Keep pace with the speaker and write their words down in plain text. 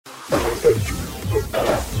Entering the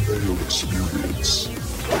male experience.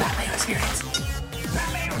 That male experience.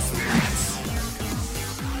 That male experience.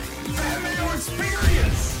 That male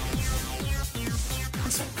experience.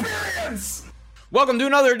 Experience. Welcome to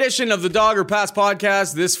another edition of the Dogger Pass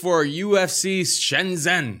podcast. This for UFC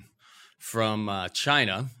Shenzhen from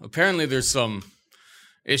China. Apparently there's some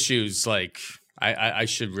issues, like I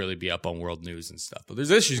should really be up on world news and stuff, but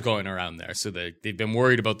there's issues going around there, so they've been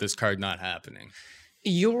worried about this card not happening.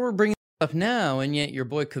 You're bringing it up now, and yet your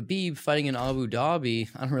boy Khabib fighting in Abu Dhabi.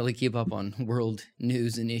 I don't really keep up on world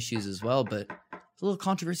news and issues as well, but there's a little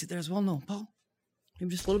controversy there as well, no, Paul?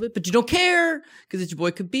 Maybe just a little bit, but you don't care because it's your boy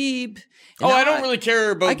Khabib. I don't really care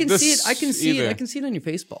about I can this see it. I can see either. it. I can see it on your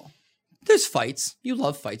face, Paul. There's fights. You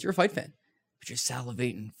love fights. You're a fight fan, but you're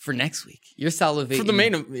salivating for next week. You're salivating For the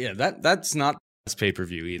main, yeah, that's not this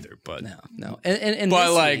pay-per-view either, but no. And but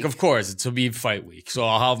this like, week, of course, it's Khabib fight week, so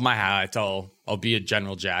I'll have my hat. I'll be a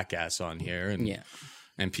general jackass on here,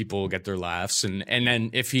 and people will get their laughs, and then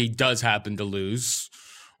if he does happen to lose,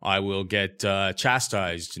 I will get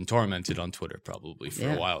chastised and tormented on Twitter probably for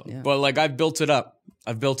a while. Yeah. But like, I've built it up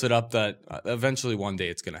that eventually one day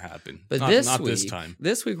it's going to happen. But not this time.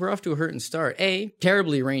 This week we're off to a hurting start. A,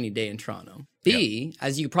 terribly rainy day in Toronto. B,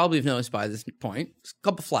 as you probably have noticed by this point, a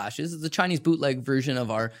couple flashes. It's the Chinese bootleg version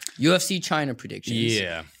of our UFC China predictions.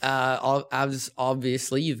 Yeah.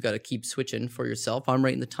 Obviously, you've got to keep switching for yourself. I'm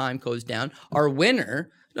writing the time codes down. Our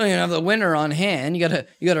winner. No, you don't have the winner on hand. You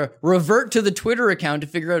gotta revert to the Twitter account to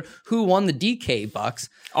figure out who won the DK bucks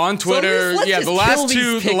on Twitter. So the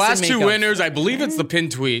last two winners. I believe it's the pin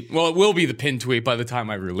tweet. Well, it will be the pin tweet by the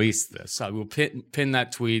time I release this. I will pin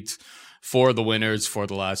that tweet for the winners for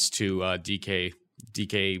the last two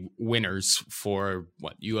DK winners for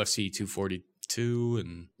UFC 242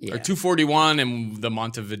 or 241 and the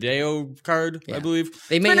Montevideo card, I believe.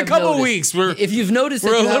 It's been a couple weeks. If you've noticed,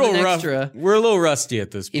 we're a little rusty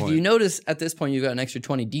at this point. If you notice at this point you've got an extra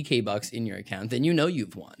 20 DK bucks in your account, then you know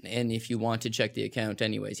you've won. And if you want to check the account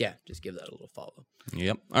anyways, just give that a little follow.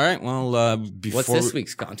 Yep. All right. Well, what's this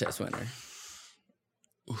week's contest winner?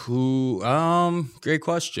 Great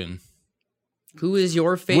question. Who is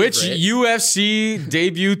your favorite? Which UFC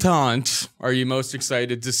debutante are you most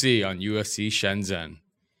excited to see on UFC Shenzhen?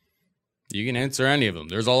 You can answer any of them.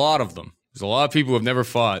 There's a lot of them. There's a lot of people who have never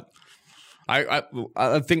fought.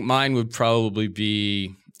 I think mine would probably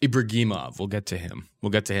be Ibragimov. We'll get to him.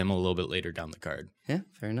 We'll get to him a little bit later down the card. Yeah,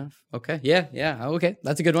 fair enough. Okay. Yeah. Okay.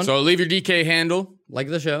 That's a good one. So leave your DK handle. Like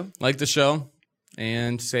the show.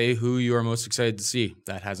 And say who you are most excited to see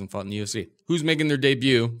that hasn't fought in the UFC. Who's making their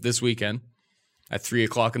debut this weekend at 3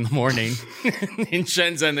 o'clock in the morning in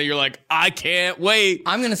Shenzhen that you're like, I can't wait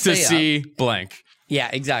to see blank. Yeah,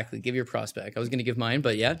 exactly. Give your prospect. I was going to give mine,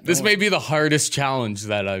 but yeah. This may be the hardest challenge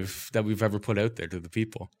that we've ever put out there to the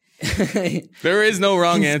people. There is no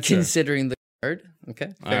wrong answer. Considering the card.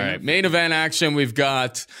 Okay. All right. Main event action. We've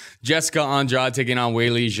got Jessica Andrade taking on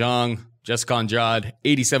Weili Zhang. Jessica Andrade,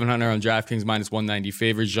 8,700 on DraftKings, minus 190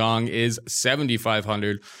 favorite. Zhang is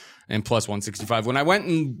 7,500 and plus 165. When I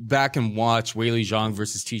went back and watched Weili Zhang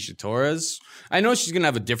versus Tecia Torres, I know she's going to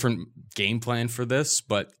have a different game plan for this,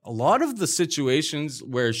 but a lot of the situations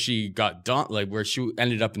where she got where she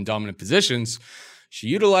ended up in dominant positions, she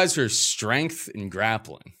utilized her strength in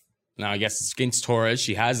grappling. Now, I guess it's against Torres.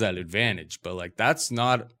 She has that advantage, but that's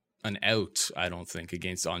not an out, I don't think,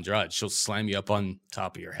 against Andrade. She'll slam you up on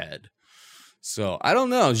top of your head. So, I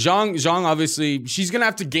don't know. Zhang, obviously, she's going to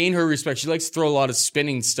have to gain her respect. She likes to throw a lot of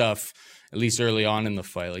spinning stuff, at least early on in the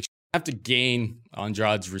fight. Like, she have to gain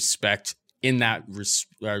Andrade's respect in that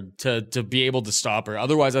to be able to stop her.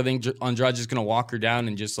 Otherwise, I think Andrade's just going to walk her down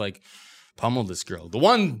and just, pummel this girl. The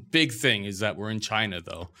one big thing is that we're in China,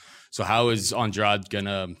 though. So, how is Andrade going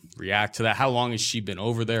to react to that? How long has she been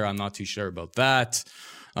over there? I'm not too sure about that.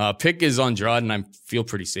 Pick is Andrade, and I feel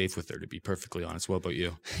pretty safe with her, to be perfectly honest. What about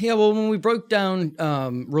you? Yeah, well, when we broke down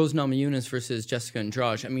Rose Namajunas versus Jessica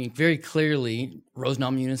Andrade, I mean, very clearly, Rose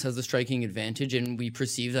Namajunas has the striking advantage, and we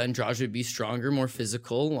perceive that Andrade would be stronger, more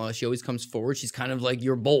physical. She always comes forward. She's kind of like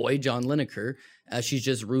your boy, John Lineker. She's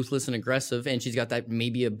just ruthless and aggressive, and she's got that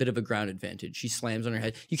maybe a bit of a ground advantage. She slams on her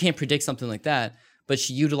head. You can't predict something like that, but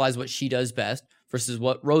she utilized what she does best versus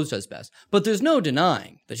what Rose does best. But there's no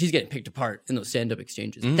denying that she's getting picked apart in those stand-up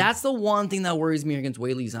exchanges. That's the one thing that worries me against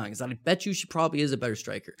Weili Zhang, is that I bet you she probably is a better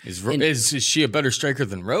striker. Is she a better striker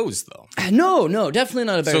than Rose, though? No, definitely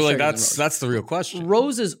not a better striker than Rose. That's the real question.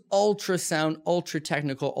 Rose is ultra sound, ultra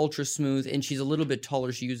technical, ultra smooth, and she's a little bit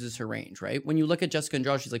taller. She uses her range, right? When you look at Jessica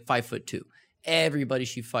Andrade, she's like 5'2". everybody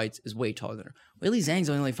she fights is way taller than her. Weili Zhang's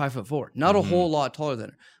only like 5'4", not a whole lot taller than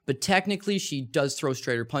her. But technically, she does throw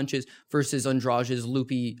straighter punches versus Andrade's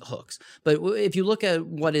loopy hooks. But if you look at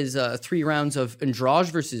what is 3 rounds of Andrade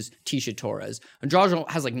versus Tisha Torres, Andrade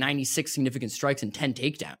has like 96 significant strikes and 10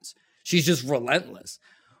 takedowns. She's just relentless.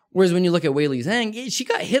 Whereas when you look at Weili Zhang, she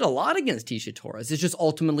got hit a lot against Tisha Torres. It's just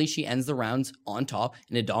ultimately she ends the rounds on top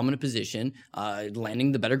in a dominant position,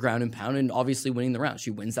 landing the better ground and pound and obviously winning the round.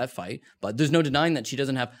 She wins that fight, but there's no denying that she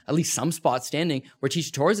doesn't have at least some spots standing where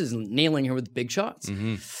Tisha Torres is nailing her with big shots.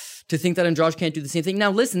 To think that Andrade can't do the same thing.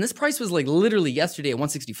 Now, listen, this price was like literally yesterday at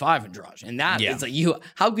 165 Andrade. And that is like,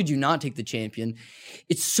 how could you not take the champion?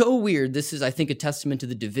 It's so weird. This is, I think, a testament to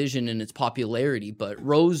the division and its popularity. But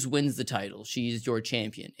Rose wins the title. She's your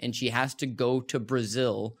champion. And she has to go to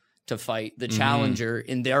Brazil to fight the challenger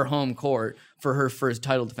in their home court for her first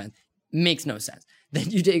title defense. Makes no sense. Then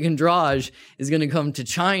you take Andrade is going to come to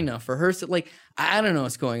China for her. So, like, I don't know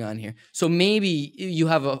what's going on here. So maybe you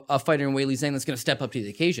have a fighter in Weili Zhang that's going to step up to the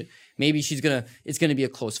occasion. Maybe it's going to be a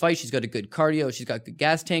close fight. She's got a good cardio. She's got good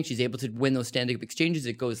gas tank. She's able to win those stand-up exchanges.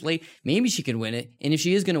 It goes late. Maybe she can win it. And if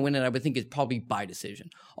she is going to win it, I would think it's probably by decision.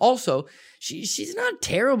 Also, she's not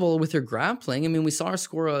terrible with her grappling. I mean, we saw her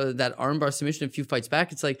score that armbar submission a few fights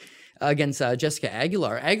back. It's like against Jessica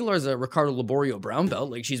Aguilar. Aguilar's a Ricardo Laborio brown belt.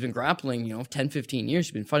 Like, she's been grappling, 10, 15 years.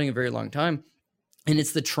 She's been fighting a very long time. And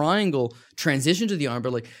it's the triangle transition to the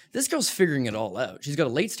armbar. Like, this girl's figuring it all out. She's got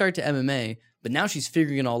a late start to MMA, but now she's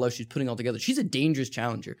figuring it all out. She's putting it all together. She's a dangerous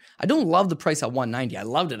challenger. I don't love the price at 190. I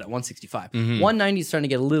loved it at 165. 190 is starting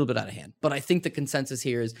to get a little bit out of hand. But I think the consensus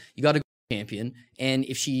here is you got to go champion. And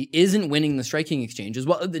if she isn't winning the striking exchanges,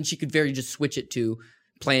 well, then she could very just switch it to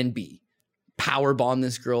plan B. Power bomb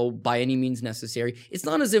this girl by any means necessary. It's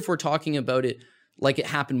not as if we're talking about it like it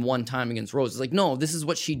happened one time against Rose. It's like, no, this is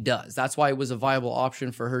what she does. That's why it was a viable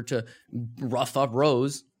option for her to rough up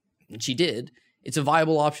Rose, and she did. It's a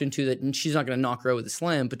viable option too, that she's not going to knock her out with a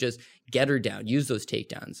slam, but just get her down, use those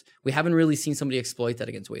takedowns. We haven't really seen somebody exploit that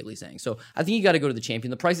against Weili Zhang. So I think you got to go to the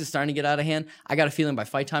champion. The price is starting to get out of hand. I got a feeling by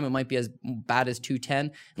fight time it might be as bad as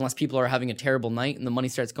 210, unless people are having a terrible night and the money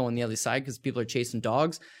starts going the other side because people are chasing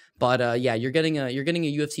dogs. But you're getting a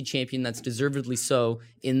UFC champion that's deservedly so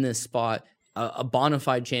in this spot. A bona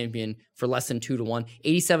fide champion for less than 2-1,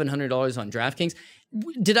 $8,700 on DraftKings.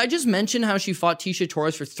 Did I just mention how she fought Tisha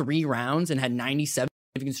Torres for 3 rounds and had 97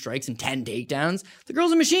 significant strikes and 10 takedowns? The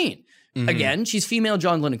girl's a machine. Again, she's female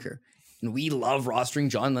John Lineker. And we love rostering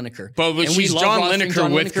John Lineker. But she's John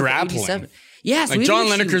Lineker with grappling. Yeah, so like John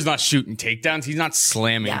Lineker's not shooting takedowns. He's not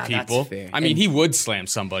slamming people. I mean, he would slam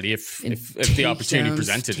somebody if the opportunity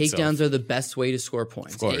presented itself. Takedowns are the best way to score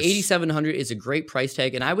points. $8,700 is a great price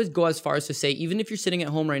tag. And I would go as far as to say, even if you're sitting at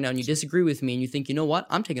home right now and you disagree with me and you think, you know what,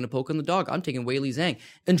 I'm taking a poke on the dog. I'm taking Weili Zhang.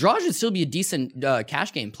 Andrade should still be a decent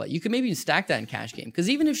cash game play. You could maybe stack that in cash game. Because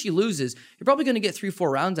even if she loses, you're probably going to get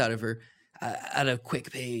 3-4 rounds out of her. At a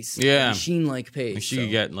quick pace, machine-like pace. She could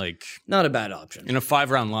get not a bad option. In a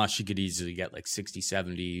 5-round loss, she could easily get 60,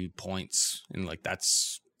 70 points, and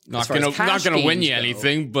that's not gonna win you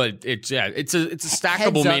anything. But it's a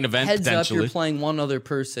stackable main event potentially. Heads up, you're playing one other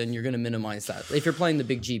person, you're gonna minimize that. If you're playing the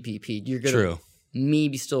big GPP, you're gonna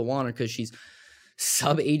maybe still want her because she's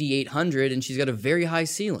sub 8,800 and she's got a very high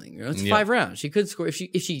ceiling. It's 5 rounds. She could score if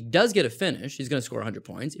she does get a finish, she's going to score 100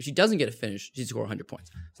 points. If she doesn't get a finish, she'd score 100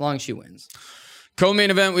 points as long as she wins.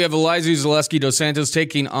 Co-main event, we have Elizeu Zaleski dos Santos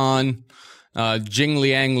taking on Jing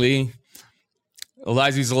Liang Li.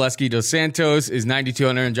 Elizeu Zaleski dos Santos is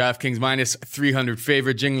 9,200 in DraftKings minus 300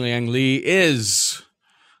 favorite. Jing Liang Li is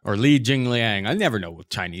or Li Jingliang. I never know what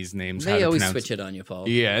Chinese names. They always switch it on you, Paul.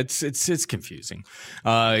 Yeah, it's confusing.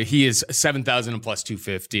 He is 7,000 and plus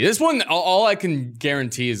 250. This one, all I can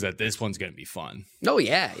guarantee is that this one's gonna be fun. Oh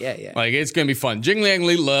yeah. Like it's gonna be fun. Jingliang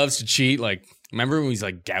Li loves to cheat. Like remember when he's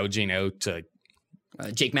like gouging out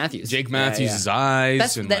Jake Matthews. Jake Matthews'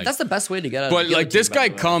 eyes. That's the best way to get out. But like this guy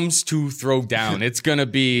comes to throw down. It's gonna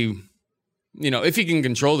be. If he can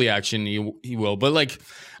control the action, he will. But like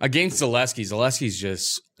against Zaleski's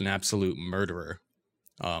just an absolute murderer.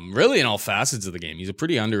 Really in all facets of the game. He's a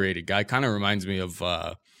pretty underrated guy. Kind of reminds me of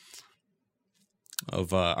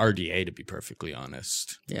RDA, to be perfectly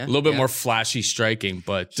honest. Yeah, a little bit more flashy striking,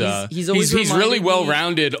 but he's really well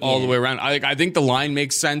rounded all the way around. I think the line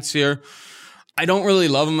makes sense here. I don't really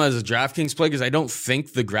love him as a DraftKings play because I don't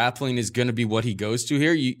think the grappling is going to be what he goes to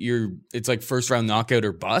here. It's like first round knockout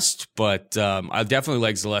or bust, but I definitely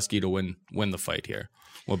like Zaleski to win the fight here.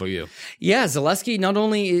 What about you? Yeah, Zaleski, not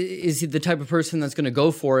only is he the type of person that's going to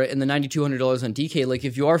go for it in the $9,200 on DK, like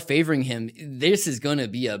if you are favoring him, this is going to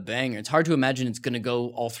be a banger. It's hard to imagine it's going to go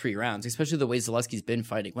all 3 rounds, especially the way Zaleski's been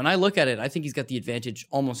fighting. When I look at it, I think he's got the advantage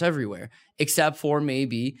almost everywhere, except for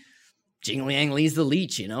maybe Jingliang Li's the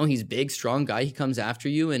leech, you know? He's a big, strong guy. He comes after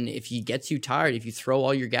you, and if he gets you tired, if you throw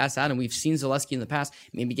all your gas at him, we've seen Zaleski in the past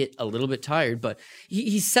maybe get a little bit tired, but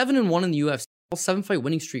he's 7-1 in the UFC. 7-fight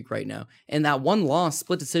winning streak right now, and that one loss,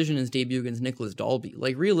 split decision in his debut against Nicholas Dalby.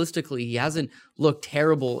 Like realistically, he hasn't looked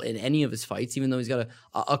terrible in any of his fights, even though he's got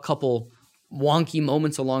a couple wonky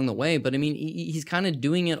moments along the way. But I mean, he's kind of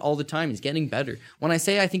doing it all the time. He's getting better. When I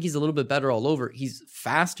say I think he's a little bit better all over, he's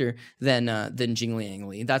faster than Jingliang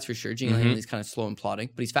Li. That's for sure. Jingliang Li's kind of slow and plodding,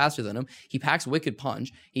 but he's faster than him. He packs wicked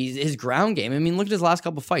punch. His ground game. I mean, look at his last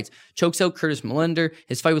couple fights. Chokes out Curtis Melender.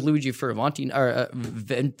 His fight with Luigi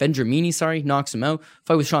Vendramini, knocks him out.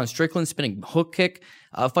 Fight with Sean Strickland, spinning hook kick.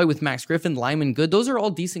 Fight with Max Griffin, Lyman Good. Those are all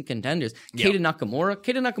decent contenders. Yep. Keita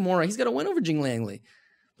Nakamura, he's got a win over Jingliang Li.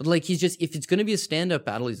 But like he's just, if it's going to be a stand-up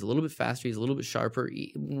battle, he's a little bit faster, he's a little bit sharper.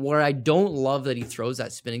 Where I don't love that he throws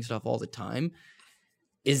that spinning stuff all the time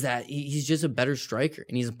is that he's just a better striker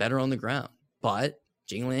and he's better on the ground. But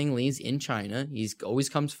Jingliang Li's in China. He's always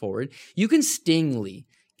comes forward. You can sting Li.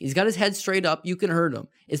 He's got his head straight up. You can hurt him.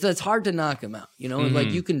 It's hard to knock him out. You know, like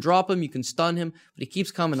you can drop him, you can stun him, but he keeps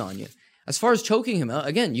coming on you. As far as choking him out,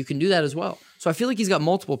 again, you can do that as well. So I feel like he's got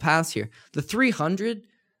multiple paths here. The 300,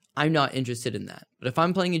 I'm not interested in that. But if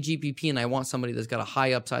I'm playing a GPP and I want somebody that's got a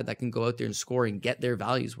high upside that can go out there and score and get their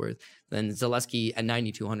values worth, then Zaleski at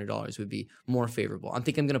 $9,200 would be more favorable. I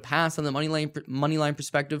think I'm going to pass on the money line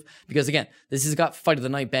perspective because, again, this has got fight of the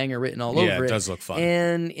night banger written all over it. Yeah, it does look fun.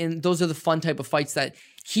 And those are the fun type of fights that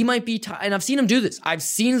he might be tired. And I've seen him do this. I've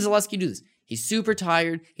seen Zaleski do this. He's super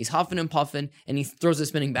tired. He's huffing and puffing, and he throws a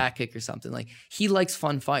spinning back kick or something. Like, he likes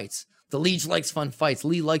fun fights. The Leech likes fun fights.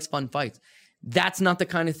 Lee likes fun fights. That's not the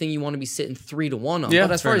kind of thing you want to be sitting 3-1 on. Yeah,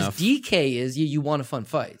 but as far enough. as DK is, you want a fun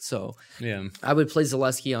fight. So yeah, I would play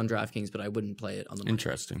Zaleski on DraftKings, but I wouldn't play it on the money.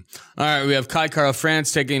 Interesting. All right, we have Kai Kara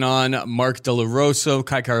France taking on Mark De La Rosa.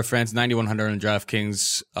 Kai Kara France, 9,100 on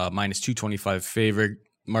DraftKings, minus 225 favorite.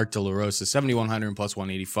 Mark De La Rosa, 7,100 plus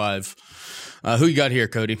 185. Who you got here,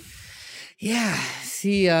 Cody? Yeah,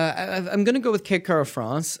 see, I'm going to go with Kai Kara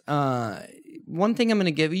France. One thing I'm going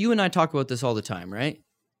to give you, and I talk about this all the time, right?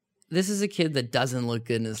 This is a kid that doesn't look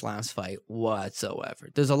good in his last fight whatsoever.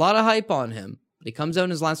 There's a lot of hype on him, but he comes out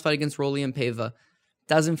in his last fight against Rolian Pava,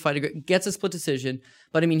 doesn't fight, gets a split decision,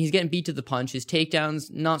 but I mean, he's getting beat to the punch. His takedowns,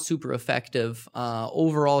 not super effective.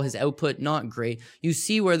 Overall, his output, not great. You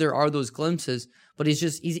see where there are those glimpses, but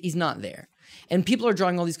he's not there. And people are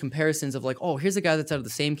drawing all these comparisons of like, oh, here's a guy that's out of the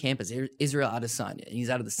same camp as Israel Adesanya, and he's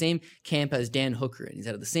out of the same camp as Dan Hooker, and he's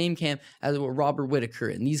out of the same camp as Robert Whittaker,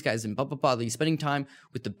 and these guys, and he's spending time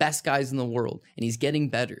with the best guys in the world, and he's getting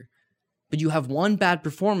better. But you have one bad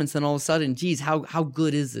performance, and all of a sudden, geez, how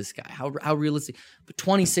good is this guy? How realistic? But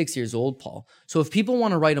 26 years old, Paul. So if people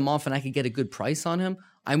want to write him off and I could get a good price on him,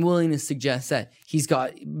 I'm willing to suggest that he's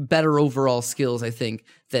got better overall skills, I think,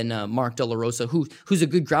 than Mark De La Rosa, who's a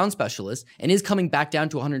good ground specialist and is coming back down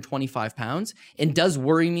to 125 pounds and does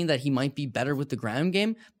worry me that he might be better with the ground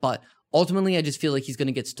game. But ultimately, I just feel like he's going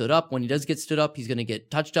to get stood up. When he does get stood up, he's going to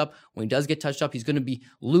get touched up. When he does get touched up, he's going to be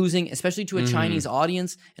losing, especially to a Chinese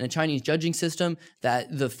audience and a Chinese judging system,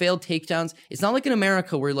 that the failed takedowns, it's not like in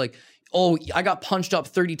America where like, oh, I got punched up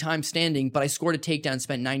 30 times standing, but I scored a takedown,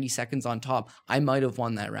 spent 90 seconds on top. I might have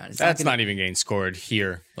won that round. That's not even getting scored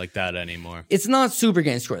here like that anymore. It's not super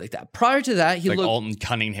getting scored like that. Prior to that, he like looked... Alton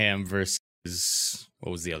Cunningham versus,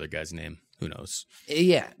 what was the other guy's name? Who knows?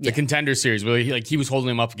 Yeah. The Contender Series, where he was holding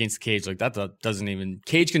him up against the cage. Like that doesn't even,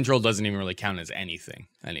 cage control doesn't even really count as anything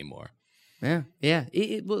anymore. Yeah.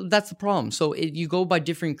 Well, that's the problem. So you go by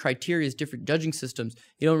different criteria, different judging systems.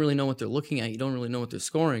 You don't really know what they're looking at. You don't really know what they're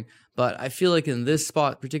scoring. But I feel like in this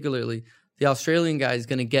spot particularly, the Australian guy is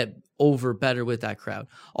going to get over better with that crowd.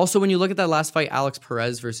 Also, when you look at that last fight, Alex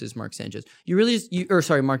Perez versus Mark Sanchez,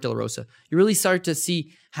 Mark De La Rosa, you really start to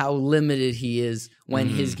see how limited he is when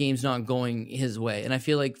his game's not going his way. And I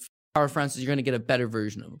feel like Kara France, you're going to get a better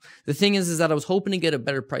version of him. The thing is that I was hoping to get a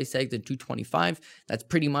better price tag than 225. That's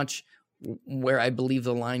pretty much where I believe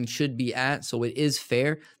the line should be at, so it is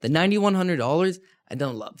fair. The $9,100, I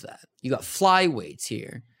don't love that. You got flyweights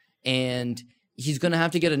here, and he's going to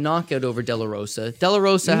have to get a knockout over De La Rosa. De La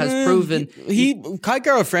Rosa has proven... Kai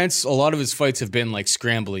Kara France, a lot of his fights have been like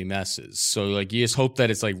scrambly messes, so like you just hope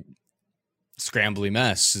that it's like scrambly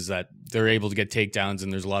mess, is that they're able to get takedowns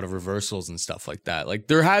and there's a lot of reversals and stuff like that. Like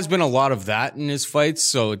there has been a lot of that in his fights,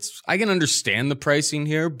 so I can understand the pricing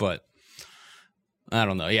here, but I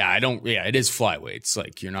don't know. Yeah, it is flyweights.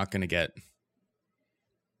 Like, you're not going to get.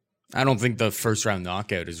 I don't think the first round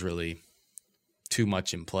knockout is really too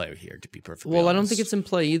much in play here, to be perfectly honest. I don't think it's in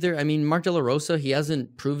play either. I mean, Mark De La Rosa, he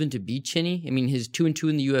hasn't proven to beat Chinny. I mean, his 2-2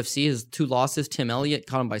 in the UFC, his 2 losses, Tim Elliott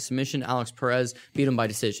caught him by submission, Alex Perez beat him by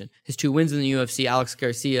decision. His 2 wins in the UFC, Alex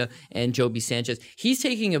Garcia and Joby Sanchez. He's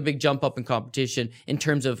taking a big jump up in competition in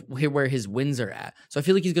terms of where his wins are at. So I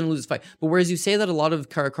feel like he's going to lose this fight. But whereas you say that a lot of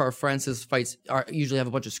Cara Francis fights usually have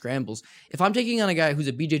a bunch of scrambles, if I'm taking on a guy who's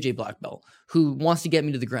a BJJ black belt, who wants to get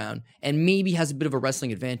me to the ground and maybe has a bit of a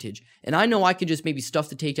wrestling advantage, and I know I could just maybe stuff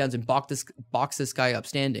the takedowns and box this guy up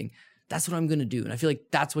standing, that's what I'm going to do. And I feel like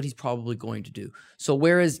that's what he's probably going to do. So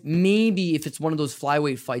whereas maybe if it's one of those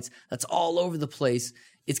flyweight fights that's all over the place,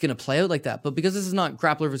 it's going to play out like that. But because this is not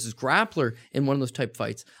grappler versus grappler in one of those type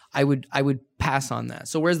fights, I would pass on that.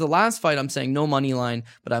 So whereas the last fight, I'm saying no money line,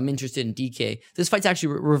 but I'm interested in DK. This fight's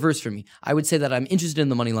actually reversed for me. I would say that I'm interested in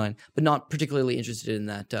the money line, but not particularly interested in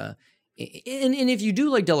that. And if you do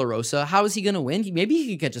like De La Rosa, how is he going to win? Maybe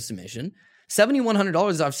he could catch a submission.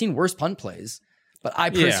 $7,100. I've seen worse punt plays, but I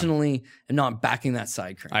personally am not backing that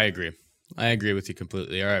side crank. I agree with you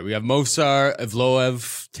completely. All right, we have Movsar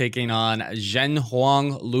Evloev taking on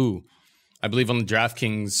Zhenhuang Lu. I believe on the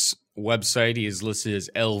DraftKings website he is listed as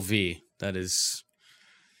LV. That is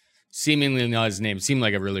seemingly not his name. It seemed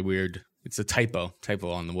like a really weird. It's a typo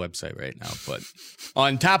on the website right now. But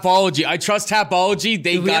on Tapology, I trust Tapology.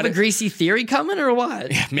 Do we have a greasy theory coming or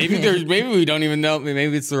what? Yeah, maybe we don't even know.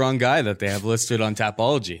 Maybe it's the wrong guy that they have listed on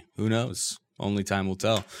Tapology. Who knows? Only time will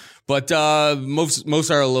tell. But Movsar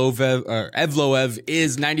Evloev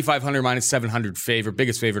is 9,500 minus 700 favorite,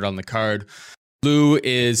 biggest favorite on the card. Lou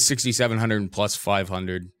is 6,700 and plus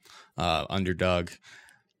 500 underdog.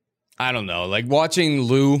 I don't know. Like watching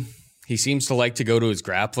Lou. He seems to like to go to his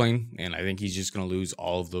grappling, and I think he's just going to lose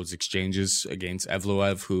all of those exchanges against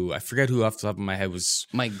Evloev, who I forget who off the top of my head was.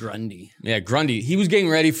 Mike Grundy. Yeah, Grundy. He was getting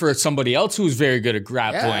ready for somebody else who was very good at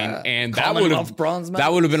grappling, and that would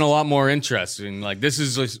have been a lot more interesting. Like this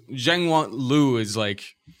is Zhang Lu is like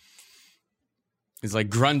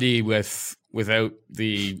Grundy without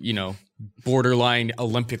the borderline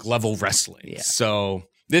Olympic level wrestling. Yeah. So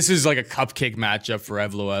this is like a cupcake matchup for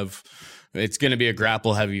Evloev. It's going to be a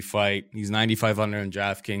grapple-heavy fight. He's 9,500 on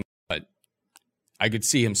DraftKings, but I could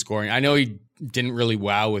see him scoring. I know he didn't really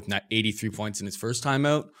wow with 83 points in his first time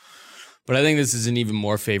out, but I think this is an even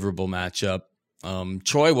more favorable matchup.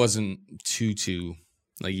 Choi wasn't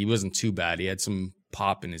he wasn't too bad. He had some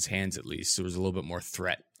pop in his hands at least. There was a little bit more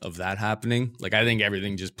threat of that happening. Like I think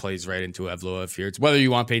everything just plays right into Evloev here. It's whether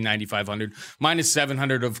you want to pay 9,500. Minus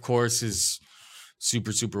 700, of course, is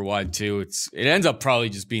super, super wide too. It ends up probably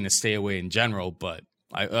just being a stay away in general, but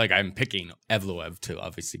I'm picking Evloev to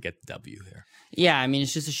obviously get the W here. Yeah, I mean,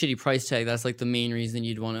 it's just a shitty price tag. That's like the main reason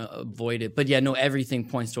you'd want to avoid it. But yeah, no, everything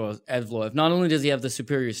points to Evloev. Not only does he have the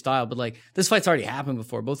superior style, but like this fight's already happened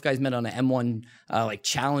before. Both guys met on an M1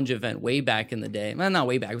 challenge event way back in the day. Well, not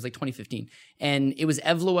way back. It was like 2015. And it was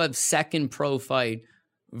Evloev's second pro fight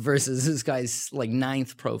versus this guy's like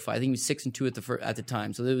 9th pro fight. I think he was 6-2 at the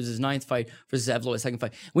time. So it was his 9th fight versus Evloev's second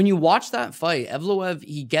fight. When you watch that fight, Evloev,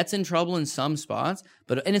 he gets in trouble in some spots,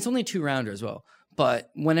 and it's only a 2-rounder as well.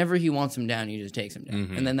 But whenever he wants him down, he just takes him down.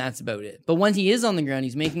 Mm-hmm. And then that's about it. But when he is on the ground,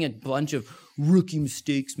 he's making a bunch of rookie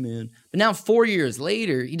mistakes, man. But now 4 years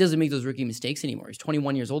later, he doesn't make those rookie mistakes anymore. He's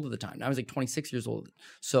 21 years old at the time. Now he's like 26 years old.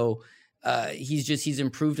 So he's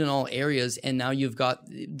improved in all areas, and now you've got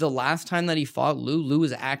the last time that he fought Lou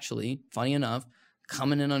was actually, funny enough,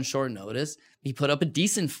 coming in on short notice. He put up a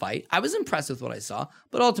decent fight. I was impressed with what I saw,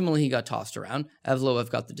 but ultimately he got tossed around.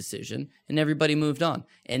 Evloev got the decision, and everybody moved on.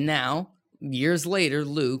 And now, years later,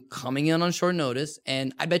 Lou coming in on short notice,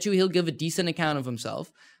 and I bet you he'll give a decent account of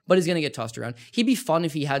himself, but he's going to get tossed around. He'd be fun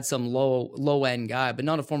if he had some low-end guy, but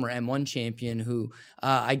not a former M1 champion who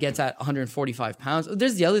I gets at 145 pounds.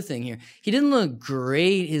 There's the other thing here. He didn't look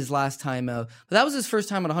great his last time out, but that was his first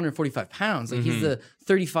time at 145 pounds. Like he's the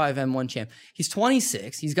 35 M1 champ. He's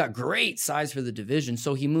 26. He's got great size for the division,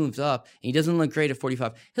 so he moves up, and he doesn't look great at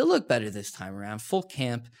 45. He'll look better this time around. Full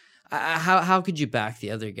camp. How could you back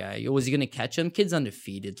the other guy? Was he going to catch him? Kid's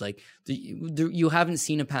undefeated. Like you haven't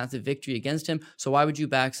seen a path of victory against him. So why would you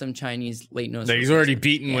back some Chinese late notice? He's already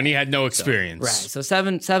beaten when he had no experience. So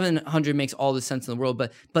 700 makes all the sense in the world.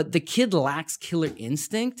 But the kid lacks killer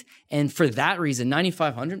instinct, and for that reason,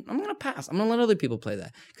 9,500. I'm going to pass. I'm going to let other people play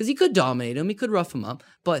that because he could dominate him. He could rough him up.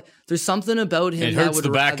 But there's something about him. It hurts the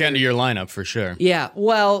back end of your lineup for sure. Yeah.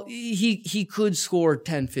 Well, he could score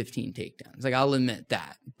 10, 15 takedowns. Like I'll admit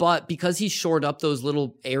that. But because he shored up those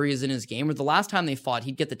little areas in his game, where the last time they fought,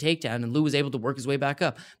 he'd get the takedown and Lou was able to work his way back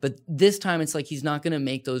up. But this time it's like he's not going to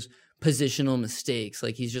make those positional mistakes.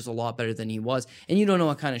 Like he's just a lot better than he was. And you don't know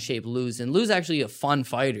what kind of shape Lou's in. Lou's actually a fun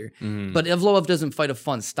fighter, but Evloev doesn't fight a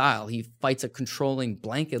fun style. He fights a controlling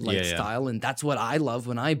blanket-like style, and that's what I love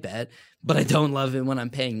when I bet, but I don't love it when I'm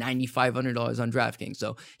paying $9,500 on DraftKings.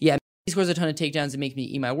 So yeah, he scores a ton of takedowns to make me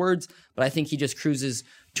eat my words, but I think he just cruises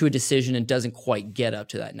to a decision and doesn't quite get up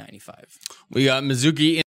to that 95. We got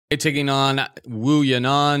Mizuki taking on Wu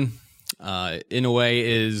Yanan. Inoue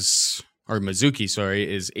is... or Mizuki, sorry,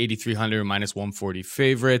 is 8,300 minus 140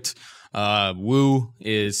 favorite. Wu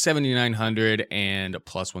is 7,900 and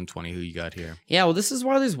plus 120. Who you got here? Yeah, well, this is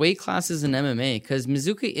why there's weight classes in MMA, because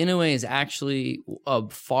Mizuki Inoue is actually a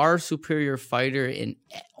far superior fighter in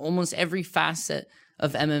almost every facet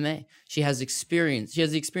of MMA. She has experience. She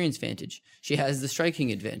has the experience advantage. She has the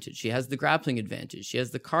striking advantage. She has the grappling advantage. She has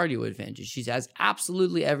the cardio advantage. She has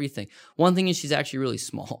absolutely everything. One thing is she's actually really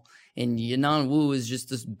small. And Yanan Wu is just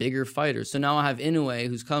this bigger fighter. So now I have Inoue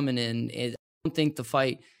who's coming in. And I don't think the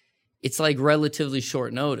fight, it's like relatively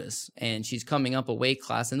short notice. And she's coming up a weight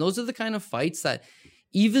class. And those are the kind of fights that,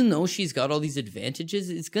 even though she's got all these advantages,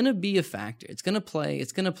 it's going to be a factor. It's going to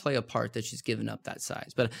play a part that she's given up that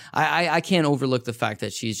size. But I can't overlook the fact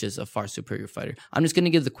that she's just a far superior fighter. I'm just going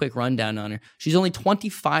to give the quick rundown on her. She's only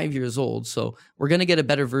 25 years old, so we're going to get a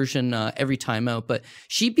better version every time out. But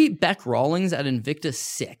she beat Beck Rawlings at Invicta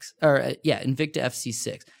FC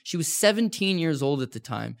 6. She was 17 years old at the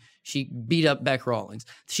time. She beat up Beck Rawlings.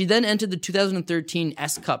 She then entered the 2013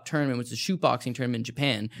 S Cup tournament, which is a shootboxing tournament in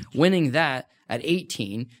Japan, winning that at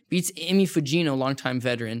 18, beats Emi Fujino, longtime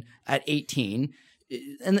veteran, at 18.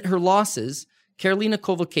 And her losses, Karolina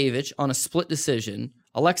Kovacevic on a split decision,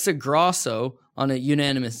 Alexa Grasso on a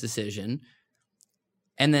unanimous decision,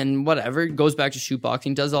 and then whatever, goes back to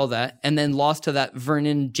shootboxing, does all that, and then lost to that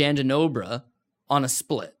Vernon Jandanobra on a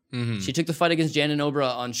split. She took the fight against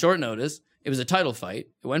Jandanobra on short notice. It was a title fight.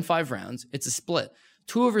 It went 5 rounds. It's a split.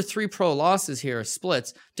 2 of her 3 pro losses here are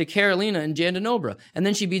splits to Carolina and Jandanobra. And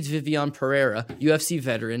then she beats Viviane Pereira, UFC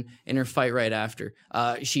veteran, in her fight right after.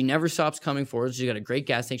 She never stops coming forward. She's got a great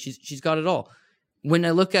gas tank. She's got it all. When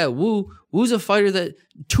I look at Wu's a fighter that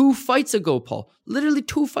 2 fights ago, Paul, literally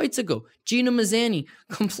 2 fights ago, Gina Mazzani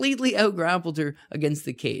completely out-grappled her against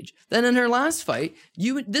the cage. Then in her last fight,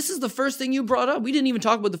 this is the first thing you brought up. We didn't even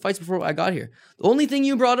talk about the fights before I got here. The only thing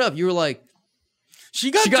you brought up, you were like, She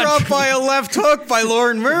got dropped by a left hook by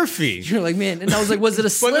Lauren Murphy. You're like, man. And I was like, was it a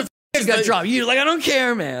slip? She got dropped. You're like, I don't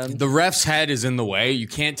care, man. The ref's head is in the way. You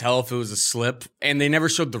can't tell if it was a slip. And they never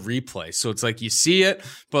showed the replay. So it's like you see it,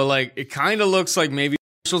 but like it kind of looks like maybe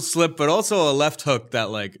a slip, but also a left hook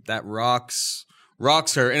that rocks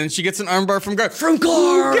her, and then she gets an armbar from guard. From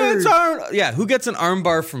guard! Who gets an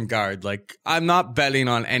armbar from guard? Like, I'm not betting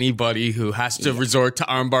on anybody who has to resort to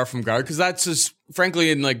armbar from guard, because that's just,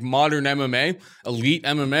 frankly, in like modern MMA, elite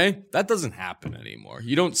MMA, that doesn't happen anymore.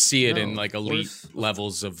 You don't see it in like elite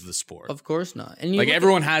levels of the sport. Of course not. And like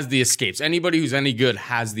everyone has the escapes. Anybody who's any good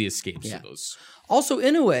has the escapes to those. Also,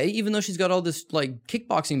 in a way, even though she's got all this like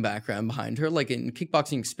kickboxing background behind her, like in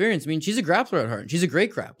kickboxing experience, I mean, she's a grappler at heart. She's a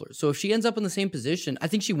great grappler. So if she ends up in the same position, I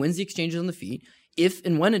think she wins the exchanges on the feet. If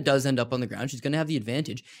and when it does end up on the ground, she's going to have the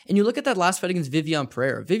advantage. And you look at that last fight against Viviane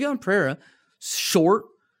Pereira. Viviane Pereira, short,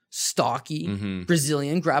 stocky,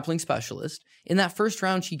 Brazilian grappling specialist. In that first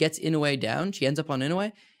round, she gets Inoue down. She ends up on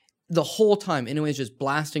Inoue. The whole time, Inoue is just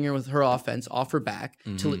blasting her with her offense off her back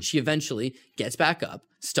till she eventually gets back up,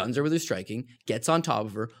 stuns her with her striking, gets on top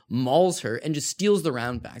of her, mauls her, and just steals the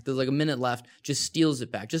round back. There's like a minute left, just steals it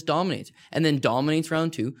back, just dominates. And then dominates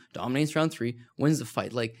round 2, dominates round 3, wins the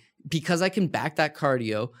fight. Like, because I can back that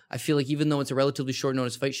cardio, I feel like even though it's a relatively short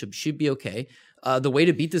notice fight, should be okay. The way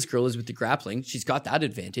to beat this girl is with the grappling. She's got that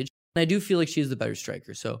advantage. And I do feel like she's the better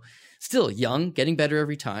striker. So still young, getting better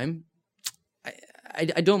every time. I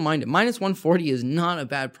don't mind it. Minus 140 is not a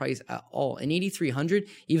bad price at all. And 8,300,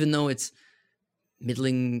 even though it's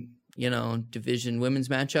middling, division women's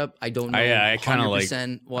matchup, I don't know. I kind of like.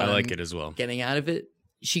 What I like it as well. Getting out of it,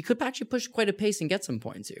 she could actually push quite a pace and get some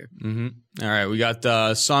points here. All right, we got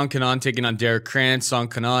Song Kanan taking on Derek Krantz. Song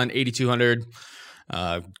Kanan 8,200.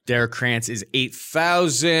 Derek Krantz is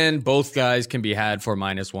 8,000. Both guys can be had for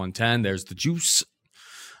minus 110. There's the juice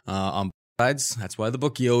on. That's why the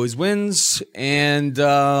bookie always wins. And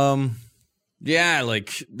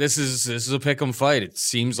like this is a pick'em fight. It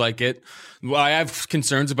seems like it. Well, I have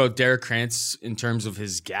concerns about Derek Krantz in terms of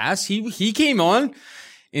his gas. He came on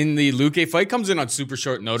in the Luque fight, comes in on super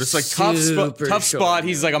short notice, like tough spot.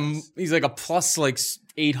 He's like a plus like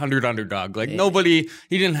 800 underdog. Like nobody,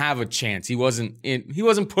 he didn't have a chance. He wasn't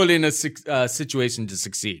put in a situation to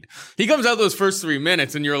succeed. He comes out those first 3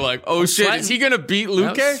 minutes and you're like, oh shit, sweating. is he going to beat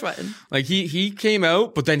Luque? I was sweating. Like he came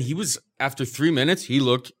out, but then he was, after 3 minutes, he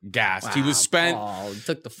looked gassed. Wow, He was spent. Paul, he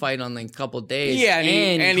took the fight on like a couple days. Yeah,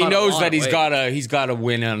 and he caught a knows lot that of weight. he's got to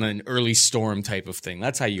win on an early storm type of thing.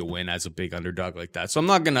 That's how you win as a big underdog like that. So I'm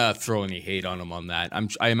not gonna throw any hate on him on that.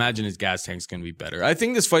 I imagine his gas tank's gonna be better. I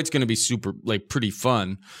think this fight's gonna be pretty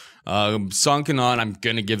fun. Song Kanon, I'm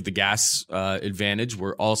gonna give the gas advantage.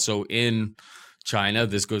 We're also in China.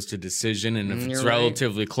 This goes to decision, and if it's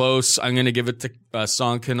relatively close, I'm going to give it to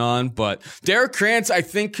Song Kanon. But Derek Krantz, I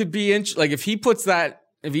think, could be like if he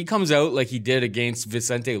comes out like he did against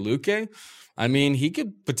Vicente Luque, I mean, he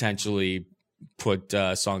could potentially put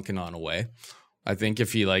Song Kanon away. I think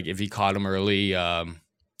if he caught him early,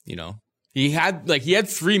 he had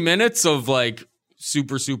 3 minutes of like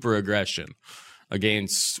super aggression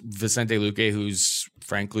against Vicente Luque, who's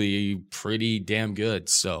frankly pretty damn good.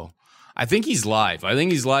 So I think he's live. I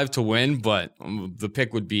think he's live to win, but the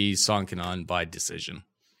pick would be Song Kanon by decision.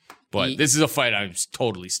 But this is a fight I'm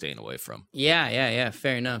totally staying away from. Yeah.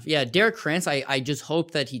 Fair enough. Yeah, Derek Krantz, I just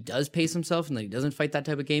hope that he does pace himself and that he doesn't fight that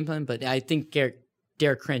type of game plan. But I think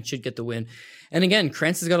Derek Krantz should get the win. And again,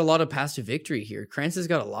 Krantz has got a lot of paths to victory here. Krantz has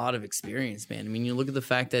got a lot of experience, man. I mean, you look at the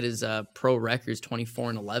fact that his pro record is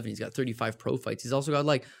 24-11. He's got 35 pro fights. He's also got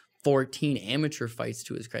like 14 amateur fights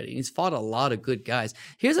to his credit. He's fought a lot of good guys.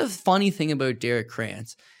 Here's a funny thing about Derek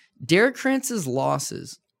Krantz. Derek Krantz's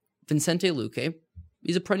losses, Vicente Luque,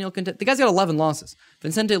 he's a perennial contender. The guy's got 11 losses.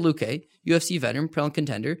 Vicente Luque, UFC veteran, perennial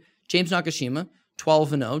contender. James Nakashima,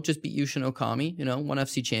 12-0, just beat Yushin Okami, one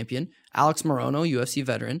FC champion. Alex Morono, UFC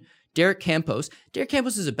veteran. Derek Campos. Derek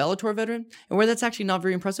Campos is a Bellator veteran, and where that's actually not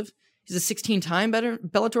very impressive, he's a 16-time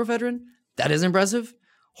Bellator veteran. That is impressive.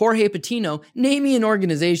 Jorge Patino, name me an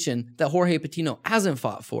organization that Jorge Patino hasn't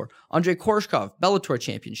fought for. Andrei Korshkov, Bellator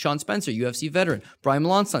champion. Sean Spencer, UFC veteran. Brian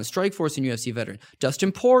Melanson, Strikeforce and UFC veteran.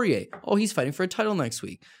 Dustin Poirier, he's fighting for a title next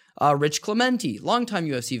week. Rich Clemente, longtime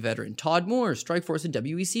UFC veteran. Todd Moore, Strikeforce and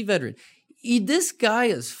WEC veteran. This guy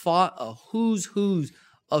has fought a who's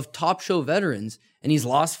of top show veterans, and he's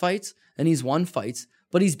lost fights and he's won fights,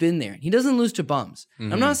 but he's been there. He doesn't lose to bums.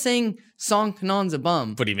 Mm-hmm. I'm not saying Song Kanon's a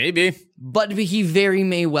bum. But he may be. But he very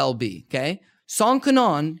may well be, okay? Song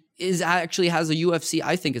Kanon has a UFC,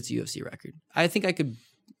 I think it's a UFC record. I think I could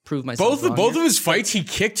prove myself wrong Both here. of his fights, he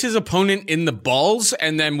kicked his opponent in the balls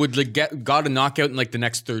and then would got a knockout in like the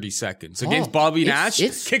next 30 seconds. Against Bobby Nash,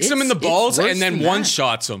 kicks him in the balls and then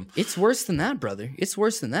one-shots him. It's worse than that, brother. It's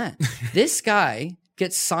worse than that. This guy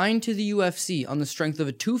gets signed to the UFC on the strength of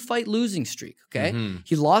a 2-fight losing streak, okay? Mm-hmm.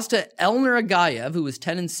 He lost to Elner Agayev, who was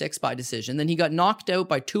 10-6 by decision. Then he got knocked out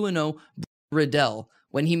by 2-0 Riddell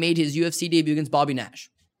when he made his UFC debut against Bobby Nash.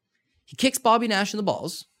 He kicks Bobby Nash in the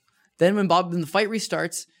balls. Then when the fight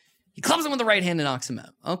restarts, he clubs him with the right hand and knocks him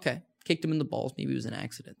out. Okay, kicked him in the balls. Maybe it was an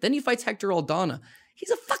accident. Then he fights Hector Aldana. He's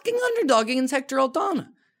a fucking underdog against Hector Aldana.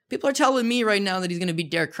 People are telling me right now that he's going to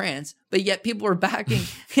beat Derek Krantz, but yet people are backing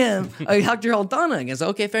him, Hector Aldana against.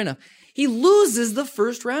 Okay, fair enough. He loses the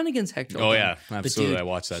first round against Hector Aldana. Oh, yeah, absolutely. Dude, I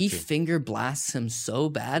watched that he too. He finger blasts him so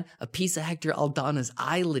bad, a piece of Hector Aldana's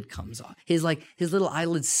eyelid comes off. His little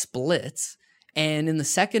eyelid splits. And in the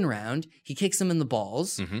second round, he kicks him in the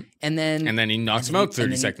balls, and then he knocks him out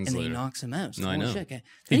 30 seconds later. And then he knocks him out. So I know. Shit, okay.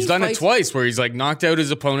 He's done it twice, where he's like knocked out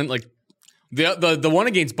his opponent. Like the one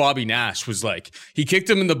against Bobby Nash was like he kicked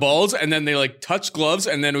him in the balls, and then they like touched gloves,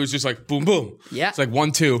 and then it was just like boom, boom. Yeah, it's like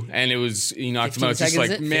 1-2, and he knocked him out. It's just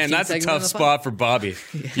like, man, that's a tough spot for Bobby.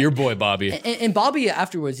 Yeah. Your boy Bobby. And Bobby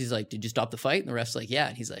afterwards, he's like, "Did you stop the fight?" And the ref's like, "Yeah."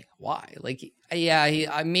 And he's like, "Why?" Like, yeah,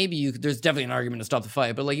 there's definitely an argument to stop the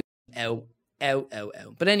fight, but like, out.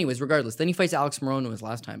 But anyways, regardless, then he fights Alex Morono his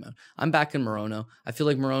last time out. I'm back in Morono. I feel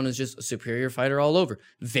like Morono is just a superior fighter all over.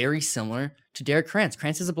 Very similar to Derek Krantz.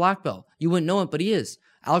 Krantz is a black belt. You wouldn't know it, but he is.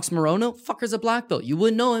 Alex Morono, fucker's a black belt. You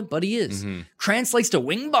wouldn't know it, but he is. Mm-hmm. Krantz likes to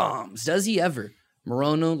wing bombs. Does he ever?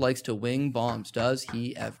 Morono likes to wing bombs. Does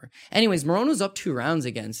he ever? Anyways, Morono's up 2 rounds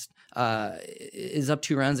against Song.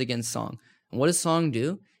 And what does Song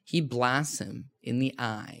do? He blasts him in the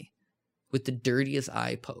eye with the dirtiest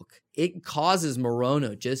eye poke. It causes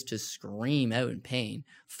Morono just to scream out in pain.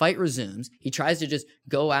 Fight resumes. He tries to just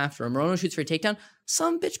go after him. Morono shoots for a takedown.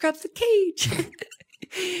 Some bitch grabs the cage.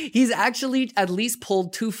 He's actually at least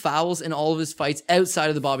pulled 2 fouls in all of his fights outside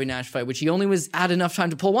of the Bobby Nash fight, which he only had enough time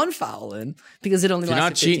to pull 1 foul in because it only lasted 15 seconds.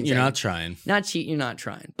 You're not cheating, you're not trying. Not cheating, you're not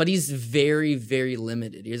trying. But he's very, very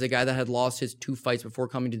limited. He's a guy that had lost his 2 fights before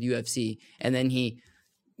coming to the UFC, and then he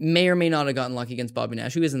may or may not have gotten lucky against Bobby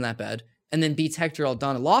Nash, who isn't that bad. and then beats Hector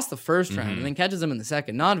Aldana, lost the first round, and then catches him in the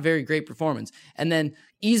second. Not a very great performance. And then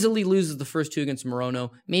easily loses the first two against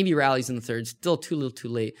Morono, maybe rallies in the third, still too little too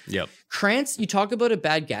late. Yep. Krantz, you talk about a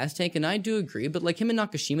bad gas tank, and I do agree, but like him and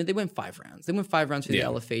Nakashima, they went 5 rounds. They went 5 rounds for the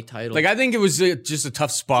LFA title. Like, I think it was just a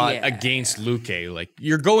tough spot against Luque. Like,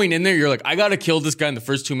 you're going in there, you're like, I got to kill this guy in the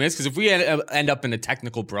first 2 minutes, because if we end up in a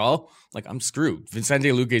technical brawl, like, I'm screwed. Vicente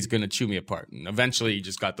Luque is going to chew me apart. And eventually, he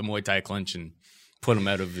just got the Muay Thai clinch and put him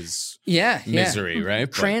out of his misery,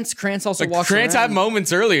 right? Krantz also walks Krantz around. had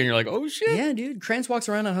moments earlier, and you're like, oh, shit. Yeah, dude. Krantz walks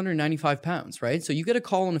around at 195 pounds, right? So you get a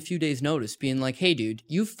call in a few days' notice being like, hey, dude,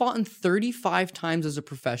 you've fought in 35 times as a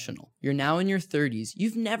professional. You're now in your 30s.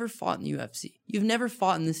 You've never fought in the UFC. You've never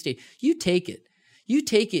fought in this state. You take it. You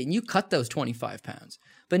take it, and you cut those 25 pounds.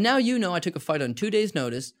 But now you know I took a fight on 2 days'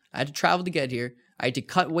 notice. I had to travel to get here. I had to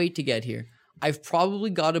cut weight to get here. I've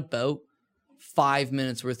probably got about 5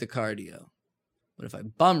 minutes worth of cardio. But if I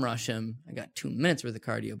bum rush him, I got 2 minutes worth of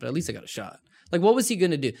cardio, but at least I got a shot. Like, what was he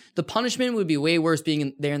going to do? The punishment would be way worse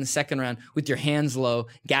being there in the second round with your hands low,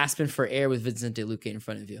 gasping for air with Vicente Luque in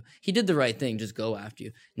front of you. He did the right thing, just go after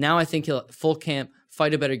you. Now I think he'll full camp,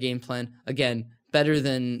 fight a better game plan. Again, better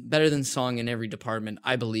than Song in every department,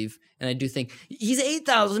 I believe. And I do think he's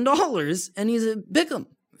 $8,000 and he's a pick'em,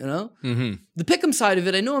 you know? The pick'em side of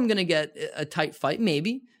it, I know I'm going to get a tight fight,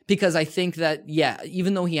 maybe. Because I think that,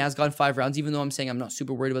 even though he has gone 5 rounds, even though I'm saying I'm not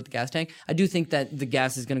super worried about the gas tank, I do think that the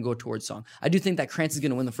gas is going to go towards Song. I do think that Krantz is going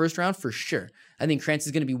to win the first round for sure. I think Krantz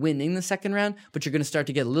is going to be winning the second round, but you're going to start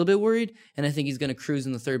to get a little bit worried, and I think he's going to cruise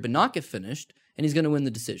in the third but not get finished, and he's going to win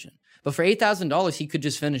the decision. But for $8,000, he could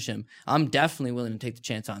just finish him. I'm definitely willing to take the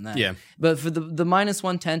chance on that. Yeah. But for the minus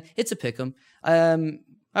 110, it's a pick'em.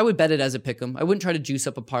 I would bet it as a pick'em. I wouldn't try to juice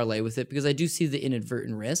up a parlay with it because I do see the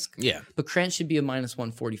inadvertent risk. Yeah. But Krantz should be a minus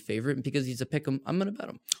 140 favorite, and because he's a pick'em, I'm going to bet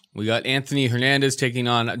him. We got Anthony Hernandez taking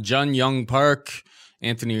on Jun Young Park.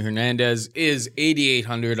 Anthony Hernandez is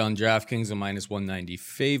 8,800 on DraftKings, a minus 190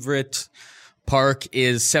 favorite. Park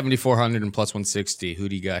is 7,400 and plus 160. Who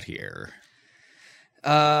do you got here?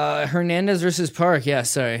 Hernandez versus Park. Yeah,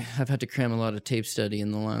 sorry. I've had to cram a lot of tape study in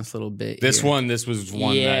the last little bit. This was one that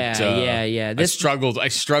I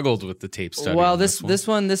struggled with the tape study. Well, this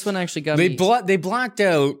one actually got me. They blacked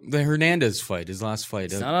out the Hernandez fight, his last fight.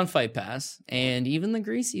 It's not on Fight Pass, and even the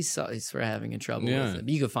Greasy sites were having trouble with it.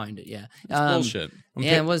 You could find it. Yeah, it's bullshit.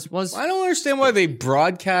 It was. I don't understand why they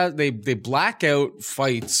broadcast. They black out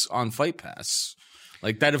fights on Fight Pass,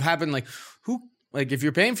 like that have happened. Like, if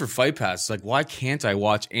you're paying for Fight Pass, like, why can't I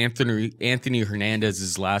watch Anthony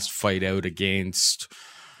Hernandez's last fight out against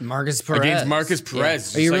Marcus Perez?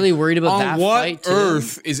 Yeah. Are you really worried about that fight, too? On what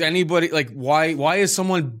earth is anybody, like, why is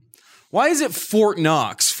it Fort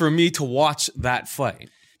Knox for me to watch that fight?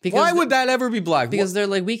 Why would that ever be black? Because they're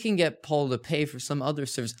like, we can get Paul to pay for some other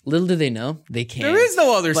service. Little do they know, they can't. There is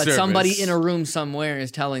no other service. But somebody in a room somewhere is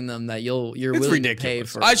telling them that you're willing to pay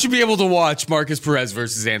for it. I should be able to watch Marcus Perez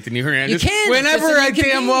versus Anthony Hernandez. You can. Whenever I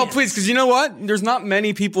damn well please. Because you know what? There's not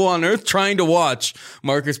many people on earth trying to watch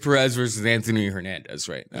Marcus Perez versus Anthony Hernandez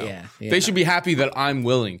right now. Yeah. They should be happy that I'm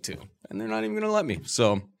willing to. And they're not even going to let me.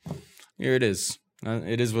 So here it is.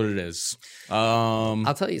 It is what it is.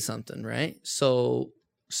 I'll tell you something, right?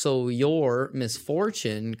 So your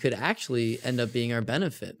misfortune could actually end up being our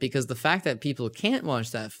benefit, because the fact that people can't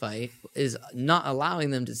watch that fight is not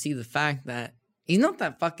allowing them to see the fact that he's not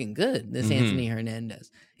that fucking good, this Anthony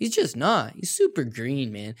Hernandez. He's just not. He's super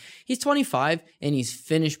green, man. He's 25, and he's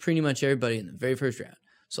finished pretty much everybody in the very first round.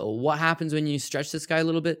 So what happens when you stretch this guy a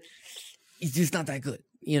little bit? He's just not that good,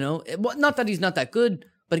 you know? Not that he's not that good,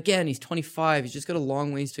 but again, he's 25. He's just got a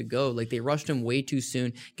long ways to go. Like, they rushed him way too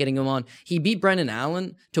soon, getting him on. He beat Brendan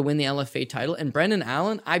Allen to win the LFA title. And Brendan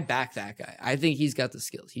Allen, I back that guy. I think he's got the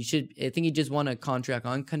skills. I think he just won a contract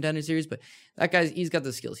on Contender Series, but that guy, he's got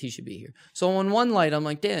the skills. He should be here. So on one light, I'm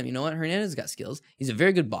like, damn, you know what? Hernandez got skills. He's a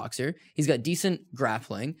very good boxer. He's got decent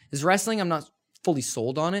grappling. His wrestling, I'm not fully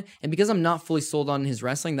sold on it. And because I'm not fully sold on his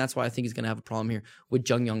wrestling, that's why I think he's going to have a problem here with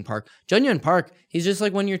Jung Young Park. Jung Young Park, he's just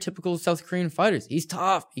like one of your typical South Korean fighters. He's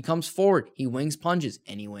tough. He comes forward. He wings punches,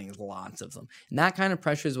 and he wings lots of them. And that kind of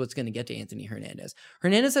pressure is what's going to get to Anthony Hernandez.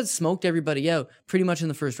 Hernandez had smoked everybody out pretty much in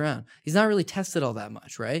the first round. He's not really tested all that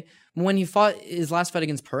much, right? When he fought his last fight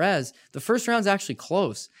against Perez, the first round's actually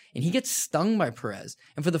close, and he gets stung by Perez.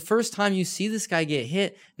 And for the first time, you see this guy get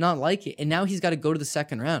hit, not like it, and now he's got to go to the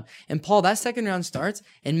second round. And Paul, that second round starts,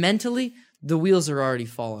 and mentally, the wheels are already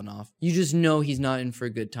falling off. You just know he's not in for a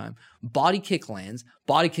good time. Body kick lands,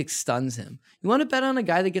 body kick stuns him. You want to bet on a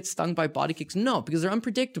guy that gets stung by body kicks? No, because they're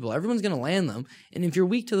unpredictable. Everyone's going to land them, and if you're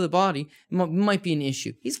weak to the body, it might be an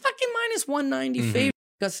issue. He's fucking minus 190 favorite.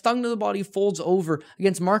 Got stung to the body, folds over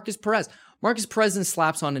against Marcus Perez. Marcus Perez then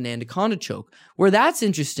slaps on an anaconda choke. Where that's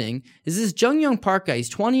interesting is this Jung Young Park guy. He's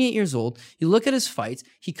 28 years old. You look at his fights,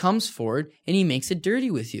 he comes forward and he makes it dirty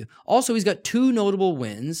with you. Also, he's got 2 notable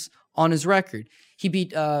wins on his record. He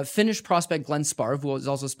beat Finnish prospect Glenn Sparv, who has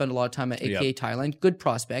also spent a lot of time at AKA Thailand. Good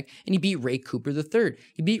prospect. And he beat Ray Cooper III.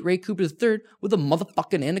 He beat Ray Cooper III with a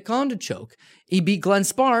motherfucking anaconda choke. He beat Glenn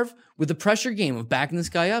Sparv with the pressure game of backing this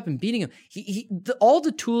guy up and beating him. All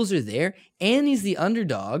the tools are there, and he's the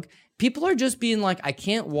underdog. People are just being like, I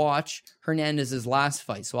can't watch Hernandez's last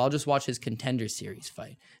fight, so I'll just watch his Contender Series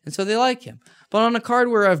fight. And so they like him. But on a card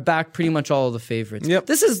where I've backed pretty much all of the favorites,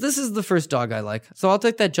 this is the first dog I like. So I'll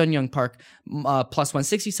take that Jun Young Park plus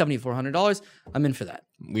 160, $7,400. I'm in for that.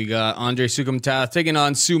 We got Andre Sukumtath taking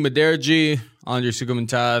on Sumaderji. Andre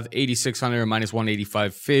Sukumtath, 8,600 minus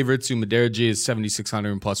 185 favorite. Sumaderji is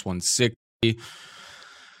 7,600 and plus 160.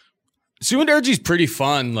 Sumaderji's pretty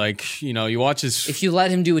fun. Like, you know, you watch his... If you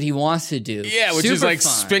let him do what he wants to do. Yeah, which is like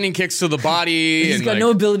fun. Spinning kicks to the body. He's got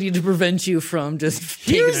no ability to prevent you from just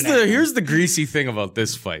Here's the greasy thing about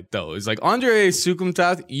this fight, though. Is like Andre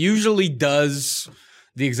Sukumtath usually does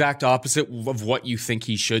the exact opposite of what you think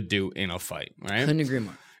he should do in a fight, right? Couldn't agree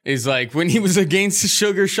more. Is like when he was against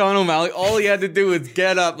Sugar Sean O'Malley, all he had to do was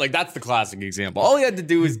get up. Like, that's the classic example. All he had to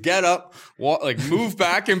do was get up, walk, like move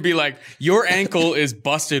back and be like, your ankle is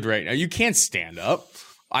busted right now. You can't stand up.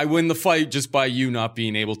 I win the fight just by you not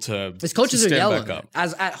being able to. His coaches stand are yelling. back up.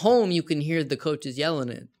 As at home, you can hear the coaches yelling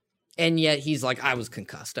it. And yet he's like, I was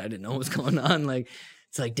concussed. I didn't know what was going on. Like,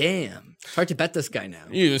 it's like, damn, it's hard to bet this guy now.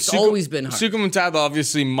 Yeah, it's always been hard. Sukumtath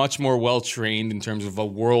obviously much more well-trained in terms of a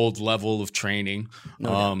world level of training.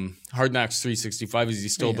 Hard Knocks 365, is he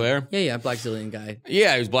still there? Yeah, Black Zillion guy.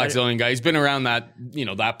 Yeah, he was Black Zillion guy. He's been around that, you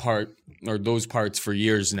know, that part or those parts for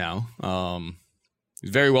years now.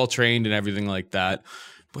 He's very well-trained and everything like that.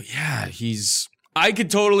 But yeah, I could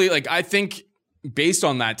totally, like, I think based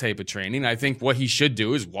on that type of training, I think what he should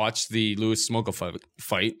do is watch the Lewis Smolka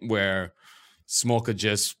fight where Smolka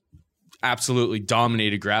just absolutely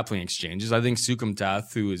dominated grappling exchanges. I think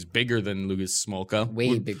Sukumtath, who is bigger than Lewis Smolka,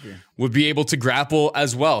 would be able to grapple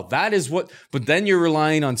as well. That is what, but then you're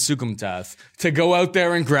relying on Sukumtath to go out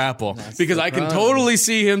there and grapple. Because I can totally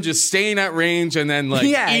see him just staying at range and then like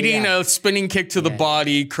eating a spinning kick to the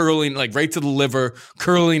body, curling, like right to the liver,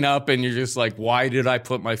 curling up, and you're just like, why did I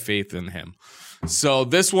put my faith in him? So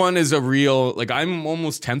this one is a real, like, I'm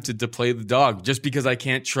almost tempted to play the dog just because I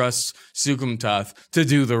can't trust Sukumtath to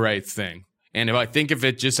do the right thing. And if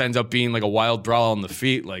it just ends up being like a wild brawl on the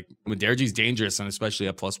feet, like Muderji's dangerous, and especially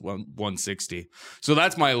at plus 160. So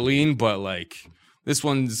that's my lean, but like this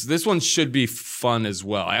one should be fun as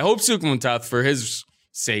well. I hope Sukumtath, for his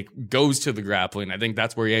sake, goes to the grappling. I think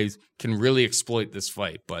that's where he can really exploit this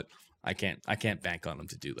fight, but I can't bank on him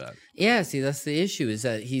to do that. Yeah, see, that's the issue, is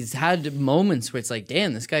that he's had moments where it's like,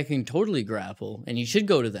 damn, this guy can totally grapple, and he should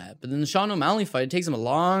go to that. But then the Sean O'Malley fight, it takes him a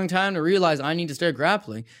long time to realize I need to start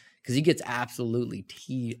grappling because he gets absolutely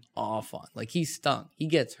teed off on. Like, he's stung. He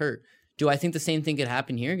gets hurt. Do I think the same thing could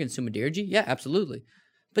happen here against Sumaderji? Yeah, absolutely.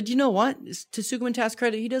 But you know what? To Sukumtath's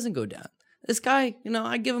credit, he doesn't go down. This guy, you know,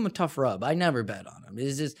 I give him a tough rub. I never bet on him.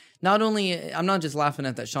 It's just not only, I'm not just laughing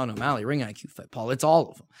at that Sean O'Malley ring IQ fight, Paul. It's all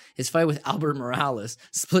of them. His fight with Albert Morales,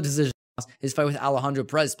 split decision loss. His fight with Alejandro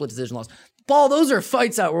Perez, split decision loss. Paul, those are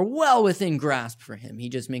fights that were well within grasp for him. He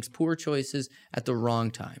just makes poor choices at the wrong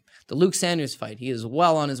time. The Luke Sanders fight, he is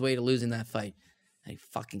well on his way to losing that fight. And he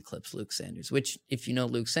fucking clips Luke Sanders, which, if you know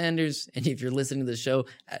Luke Sanders, and if you're listening to the show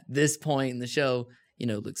at this point in the show, you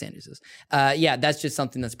know Luke Sanders is. Yeah, that's just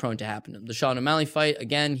something that's prone to happen to him. The Sean O'Malley fight,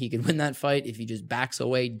 again, he could win that fight if he just backs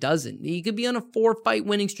away, doesn't. He could be on a 4-fight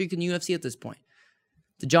winning streak in the UFC at this point.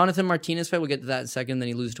 The Jonathan Martinez fight, we'll get to that in a second, then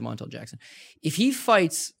he loses to Montel Jackson. If he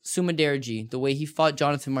fights Sumaderji the way he fought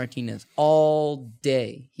Jonathan Martinez all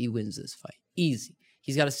day, he wins this fight. Easy.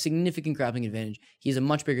 He's got a significant grappling advantage. He's a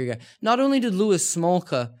much bigger guy. Not only did Lewis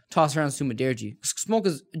Smolka toss around Sumaderji,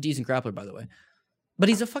 Smolka's a decent grappler, by the way, but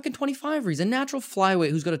he's a fucking 25er. He's a natural flyweight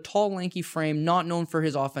who's got a tall, lanky frame, not known for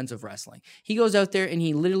his offensive wrestling. He goes out there and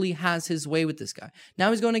he literally has his way with this guy. Now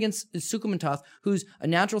he's going against Sukumtath, who's a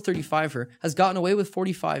natural 35er, has gotten away with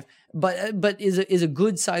 45, but is a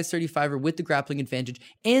good size 35er with the grappling advantage.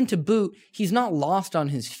 And to boot, he's not lost on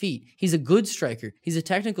his feet. He's a good striker. He's a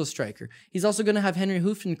technical striker. He's also going to have Henry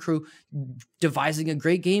Hooft and crew devising a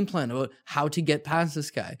great game plan about how to get past this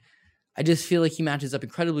guy. I just feel like he matches up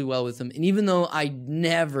incredibly well with him. And even though I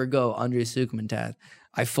never go Andre Sukumtath,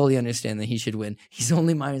 I fully understand that he should win. He's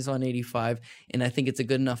only minus 185, and I think it's a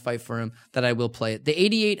good enough fight for him that I will play it. The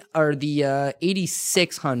 88 or the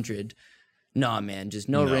 8600 Nah, man, just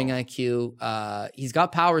no ring IQ. He's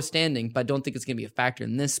got power standing, but I don't think it's going to be a factor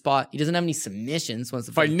in this spot. He doesn't have any submissions.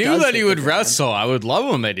 If I knew that he would wrestle, I would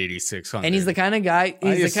love him at 8,600. And he's the kind of guy.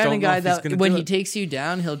 He's the kind of guy that when he takes you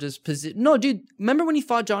down, he'll just position. No, dude. Remember when he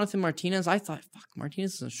fought Jonathan Martinez? I thought, fuck,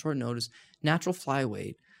 Martinez is on short notice, natural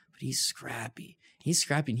flyweight, but he's scrappy. He's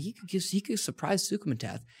scrappy, and he could surprise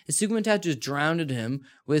Sukumatath. And Sukumatath just drowned him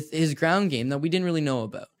with his ground game that we didn't really know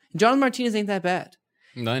about. And Jonathan Martinez ain't that bad.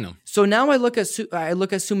 I know. So now I look at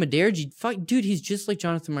Sumaderji. Fuck, dude, he's just like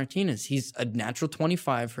Jonathan Martinez. He's a natural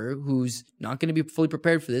 25-er who's not going to be fully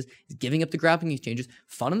prepared for this. He's giving up the grappling exchanges,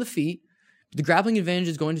 fun on the feet. The grappling advantage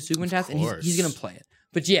is going to Sukumatath, and he's going to play it.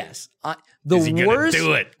 But yes,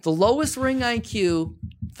 the lowest ring IQ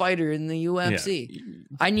fighter in the UFC. Yeah.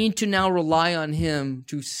 I need to now rely on him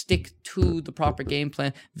to stick to the proper game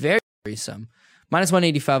plan. Very worrisome.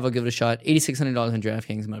 -185, I'll give it a shot. $8,600 on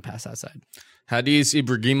DraftKings. I'm going to pass that side. Hadis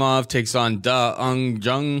Ibragimov takes on Da Ung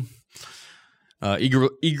Jung.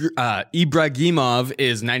 Ibragimov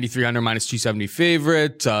is 9,300 -270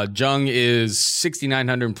 favorite. Jung is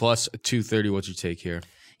 6,900 plus 230. What's your take here?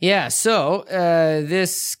 Yeah, so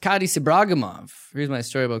this Kadis Ibragimov, here's my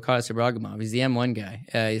story about Kadis Ibragimov. He's the M1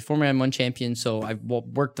 guy. He's former M1 champion, so I've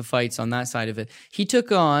worked the fights on that side of it. He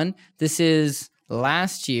took on, this is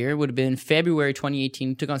last year, would have been February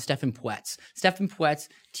 2018, took on Stefan Puetz. Stefan Puetz,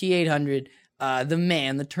 T800, the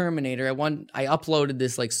man, the Terminator. I uploaded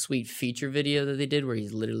this like sweet feature video that they did where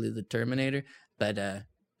he's literally the Terminator, but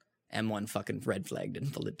M1 fucking red flagged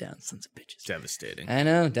and pulled it down. Sons of bitches. Devastating. I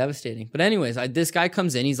know, devastating. But anyways, this guy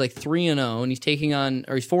comes in. He's like 3-0, and he's taking on,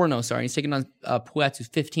 or he's 4-0. Sorry, he's taking on Puetz, who's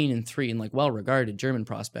 15-3, and like well-regarded German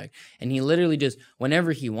prospect. And he literally just,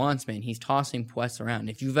 whenever he wants, man, he's tossing Puetz around.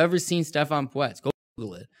 If you've ever seen Stefan Puetz, go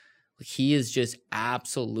Google it. He is just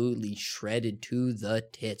absolutely shredded to the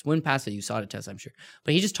tits. Wouldn't pass it. You saw the test, I'm sure.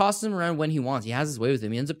 But he just tosses him around when he wants. He has his way with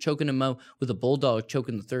him. He ends up choking him out with a bulldog choke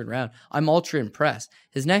in the third round. I'm ultra impressed.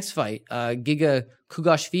 His next fight, Giga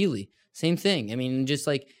Kugashvili, same thing. I mean, just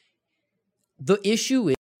like the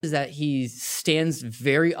issue is that he stands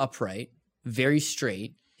very upright, very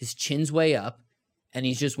straight. His chin's way up, and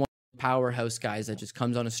he's just one of the powerhouse guys that just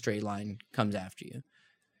comes on a straight line, comes after you.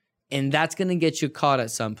 And that's going to get you caught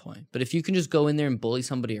at some point. But if you can just go in there and bully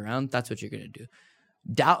somebody around, that's what you're going to do.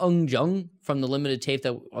 Da Ung Jung, from the limited tape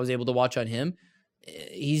that I was able to watch on him,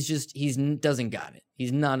 he doesn't got it.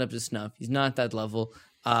 He's not up to snuff. He's not at that level.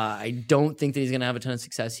 I don't think that he's going to have a ton of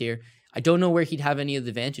success here. I don't know where he'd have any of the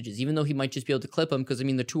advantages, even though he might just be able to clip him because, I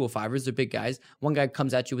mean, they're 205ers, they're big guys. One guy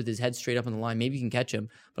comes at you with his head straight up on the line. Maybe you can catch him.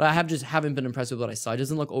 But I haven't been impressed with what I saw. He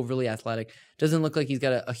doesn't look overly athletic. Doesn't look like he's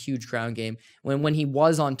got a huge ground game. When he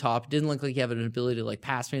was on top, it didn't look like he had an ability to like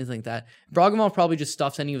pass or anything like that. Bragimov probably just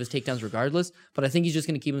stuffs any of his takedowns regardless, but I think he's just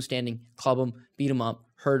going to keep him standing, club him, beat him up,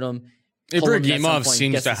 hurt him. Ibragimov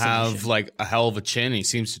seems to have like a hell of a chin. He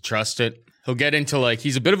seems to trust it. He'll get into like,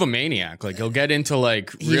 he's a bit of a maniac. Like he'll get into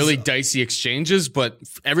like really dicey exchanges, but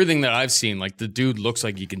everything that I've seen, like the dude looks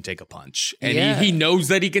like he can take a punch. And he knows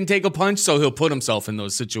that he can take a punch, so he'll put himself in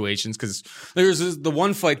those situations. Because there's the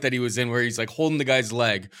one fight that he was in where he's like holding the guy's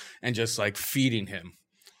leg and just like feeding him.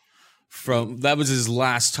 That was his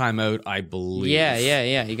last time out, I believe.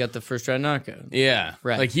 Yeah. He got the first round knockout. Yeah.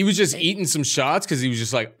 Right. Like he was just eating some shots because he was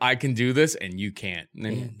just like, I can do this and you can't. And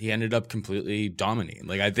then he ended up completely dominating.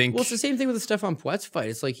 Like I think. Well, it's the same thing with the Stefan Puetz fight.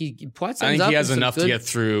 It's like Puetz. I think he has enough to get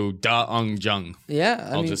through Da Ung Jung. Yeah.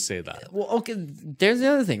 I'll just say that. Well, okay. There's the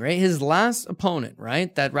other thing, right? His last opponent,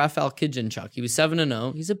 right? That Rafael Kidjanchuk. He was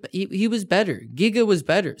 7-0. He was better. Giga was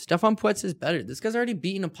better. Stefan Puetz is better. This guy's already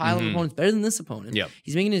beaten a pile of opponents better than this opponent. Yep.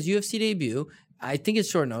 He's making his UFC debut. I think it's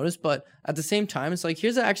short notice, but at the same time, it's like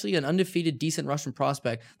here's actually an undefeated, decent Russian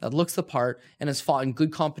prospect that looks the part and has fought in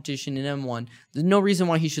good competition in M1. There's no reason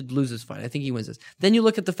why he should lose this fight. I think he wins this. Then you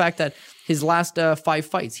look at the fact that his last 5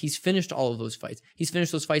 fights, he's finished all of those fights. He's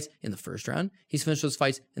finished those fights in the first round. He's finished those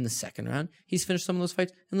fights in the second round. He's finished some of those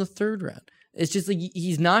fights in the third round. It's just like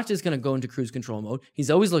he's not just going to go into cruise control mode. He's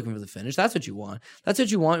always looking for the finish. That's what you want. That's what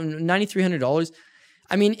you want. $9,300.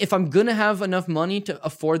 I mean, if I'm going to have enough money to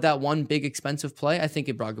afford that one big expensive play, I think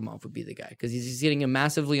Ibragimov would be the guy because he's getting a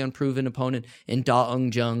massively unproven opponent in Da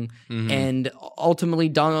Ung Jung. And ultimately,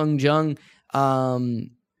 Da Ung Jung,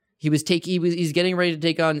 he's getting ready to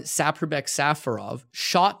take on Saprbek Safarov,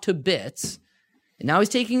 shot to bits. And now he's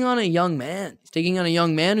taking on a young man. He's taking on a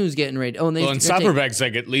young man who's getting ready. And Saprbek's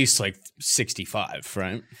like at least like 65,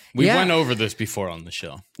 right? We went over this before on the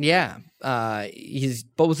show. Yeah. He's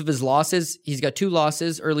both of his losses. He's got 2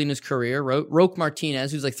 losses early in his career. Roque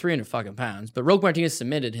Martinez, who's like 300 fucking pounds, but Roque Martinez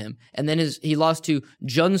submitted him. And then he lost to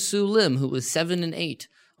Junsu Lim, who was 7-8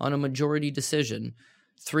 on a majority decision.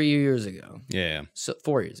 3 years ago. Yeah. So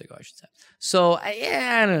 4 years ago, I should say. So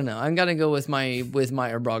I don't know. I'm gonna go with my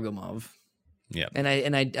Ibragimov. Yeah.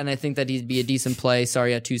 And I think that he'd be a decent play.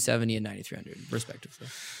 Sorry, at 270 and 9,300 respectively.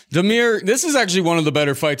 Demir, this is actually one of the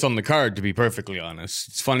better fights on the card, to be perfectly honest.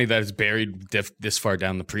 It's funny that it's buried this far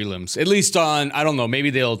down the prelims. At least on, I don't know,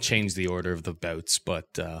 maybe they'll change the order of the bouts,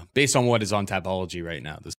 but based on what is on Tapology right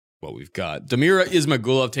now, this is what we've got. Damir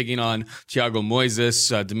Ismagulov taking on Thiago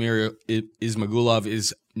Moises. Damir Ismagulov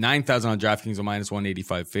is 9,000 on DraftKings, a minus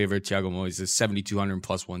 185 favorite. Thiago Moises 7,200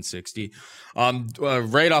 plus 160.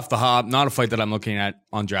 Right off the hop, not a fight that I'm looking at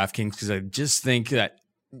on DraftKings because I just think that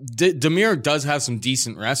Damir does have some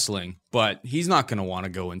decent wrestling, but he's not going to want to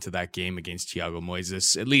go into that game against Thiago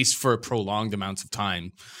Moises, at least for prolonged amounts of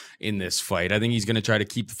time in this fight. I think he's going to try to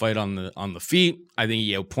keep the fight on the feet. I think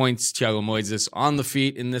he outpoints Thiago Moises on the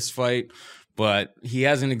feet in this fight, but he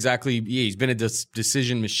hasn't exactly, he's been a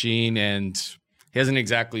decision machine and he hasn't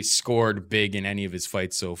exactly scored big in any of his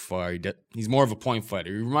fights so far. He's more of a point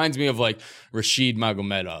fighter. He reminds me of like Rashid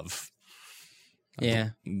Magomedov. Yeah.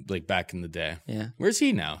 Like back in the day. Yeah. Where's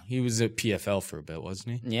he now? He was at PFL for a bit,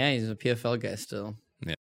 wasn't he? Yeah, he's a PFL guy still.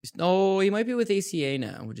 Yeah. No, he might be with ACA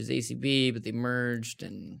now, which is ACB, but they merged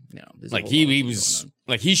and there's like he was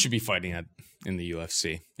like he should be fighting in the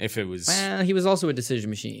UFC if it was. Well, he was also a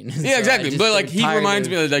decision machine. Yeah, so exactly. But like he reminds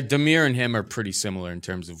me of like Damir and him are pretty similar in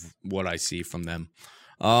terms of what I see from them.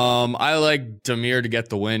 I like Damir to get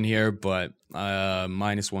the win here, but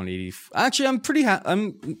minus 180. Actually, I'm pretty.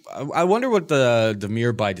 I wonder what the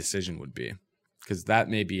Damir by decision would be, because that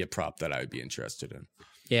may be a prop that I would be interested in.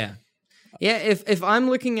 Yeah, yeah. If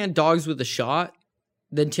I'm looking at dogs with a shot,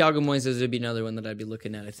 then Thiago Moises would be another one that I'd be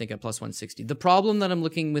looking at. I think at plus 160. The problem that I'm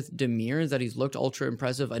looking with Damir is that he's looked ultra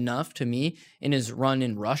impressive enough to me in his run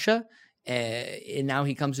in Russia, and now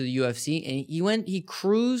he comes to the UFC and he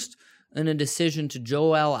cruised in a decision to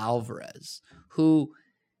Joel Alvarez, who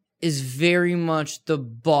is very much the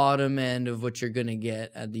bottom end of what you're going to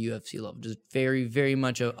get at the UFC level. Just very, very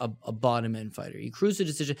much a bottom end fighter. He cruised a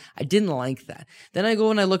decision. I didn't like that. Then I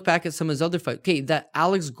go and I look back at some of his other fights. Okay, that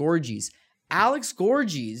Alex Gorgees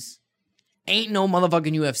ain't no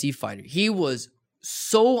motherfucking UFC fighter.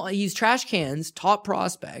 He's trash cans, top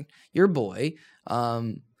prospect, your boy.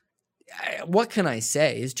 What can I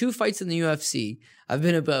say? His 2 fights in the UFC have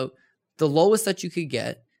been about the lowest that you could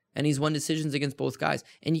get, and he's won decisions against both guys.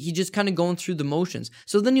 And he just kind of going through the motions.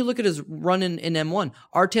 So then you look at his run in M1.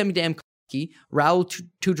 Artem Damkowski, Raul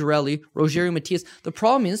Tutorelli, Rogerio Matias. The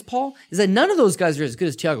problem is, Paul, is that none of those guys are as good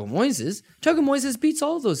as Thiago Moises. Thiago Moises beats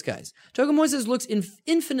all of those guys. Thiago Moises looks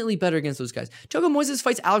infinitely better against those guys. Thiago Moises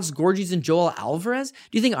fights Alex Gorgees and Joel Alvarez.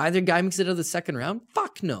 Do you think either guy makes it out of the second round?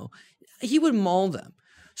 Fuck no. He would maul them.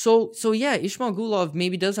 So yeah, Ismagulov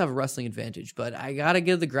maybe does have a wrestling advantage, but I gotta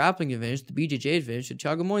give the grappling advantage, the BJJ advantage to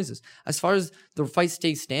Thiago Moises. As far as the fight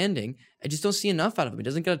stays standing, I just don't see enough out of him. He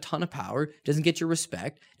doesn't get a ton of power, doesn't get your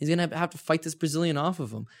respect. He's gonna have to fight this Brazilian off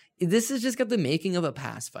of him. This has just got the making of a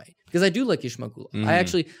pass fight, because I do like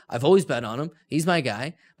Ismagulov. I've always bet on him. He's my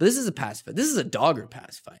guy, but this is a pass fight. This is a dog or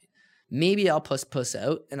pass fight. Maybe I'll puss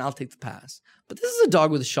out and I'll take the pass, but this is a dog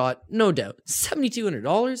with a shot, no doubt.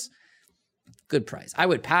 $7,200. Good price. I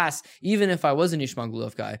would pass even if I was an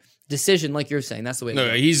Ismagulov guy. Decision, like you're saying, that's the way.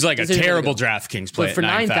 No, he's like decision a terrible DraftKings play. But for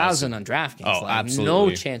 9,000 on DraftKings, oh,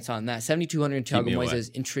 absolutely, no chance on that. 7,200 Thiago Moises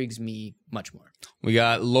intrigues me much more. We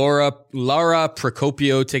got Lara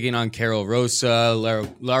Procopio taking on Carol Rosa.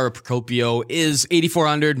 Lara Procopio is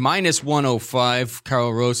 8,400 minus 105.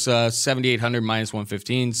 Carol Rosa 7,800 minus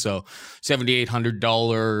 115. So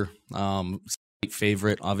 $7,800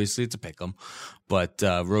 favorite. Obviously, it's a pick'em, but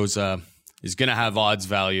Rosa is going to have odds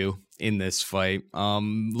value in this fight.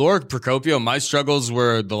 Laura Procopio, my struggles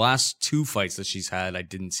were the last 2 fights that she's had. I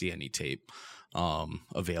didn't see any tape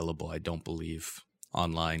available, I don't believe,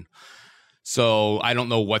 online. So I don't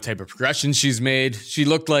know what type of progression she's made. She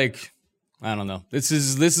looked like, I don't know. This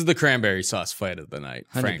is the cranberry sauce fight of the night,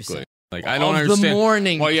 100%. Frankly. Like, I don't understand. The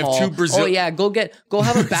morning, why you have 2 Brazil. Oh yeah, go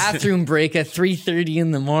have a bathroom break at 3:30 in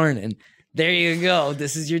the morning. There you go.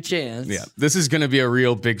 This is your chance. Yeah, this is going to be a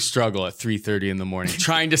real big struggle at 3:30 in the morning,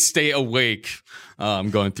 trying to stay awake.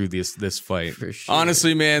 Going through this fight. For sure.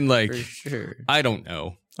 Honestly, man, like, for sure. I don't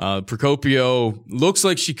know. Procopio looks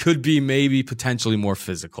like she could be maybe potentially more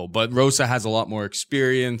physical, but Rosa has a lot more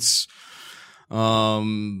experience.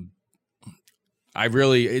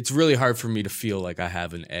 it's really hard for me to feel like I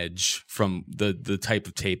have an edge from the type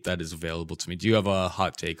of tape that is available to me. Do you have a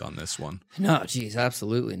hot take on this one? No, geez,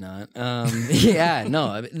 absolutely not. Yeah,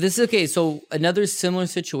 no, this is okay. So another similar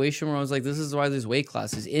situation where I was like, this is why there's weight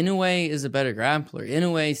classes. Inoue is a better grappler.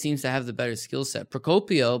 Inoue seems to have the better skill set.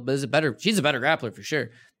 Procopio, but she's a better grappler for sure.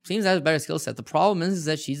 Seems to have a better skill set. The problem is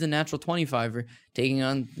that she's a natural 25er taking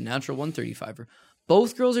on the natural 135er.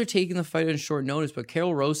 Both girls are taking the fight on short notice, but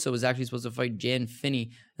Carol Rosa was actually supposed to fight Jan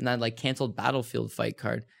Finney in that like canceled Battlefield fight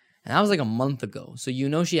card. And that was like a month ago. So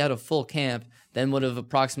she had a full camp, then would have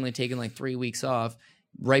approximately taken like 3 weeks off,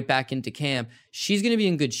 right back into camp. She's going to be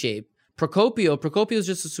in good shape. Procopio is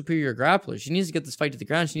just a superior grappler. She needs to get this fight to the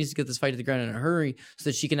ground. She needs to get this fight to the ground in a hurry so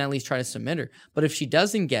that she can at least try to submit her. But if she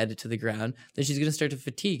doesn't get it to the ground, then she's going to start to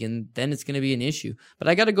fatigue, and then it's going to be an issue. But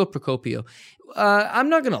I got to go Procopio. I'm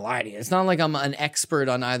not going to lie to you. It's not like I'm an expert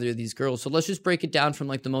on either of these girls. So let's just break it down from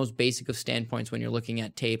like the most basic of standpoints when you're looking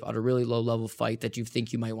at tape on a really low-level fight that you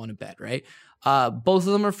think you might want to bet, right? Both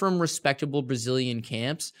of them are from respectable Brazilian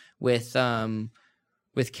camps with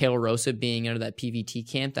Carol Rosa being out of that PVT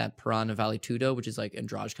camp, that Piranha Vale Tudo, which is like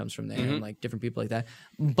Andrade comes from there, and like different people like that.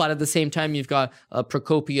 But at the same time, you've got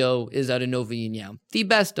Procopio is out of Nova União, the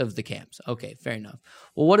best of the camps. Okay, fair enough.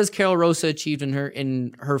 Well, what has Carol Rosa achieved in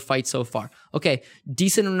her fight so far? Okay,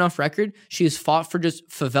 decent enough record. She has fought for just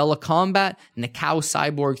Favela Combat, Nakao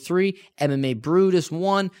Cyborg 3, MMA Brutus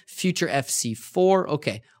 1, Future FC 4.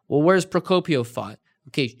 Okay, well, where's Procopio fought?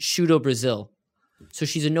 Okay, Shudo Brazil. So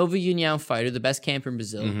she's a Nova União fighter, the best camper in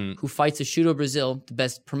Brazil, who fights a Shudo Brazil, the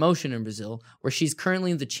best promotion in Brazil, where she's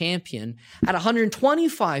currently the champion at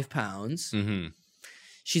 125 pounds.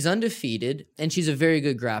 She's undefeated, and she's a very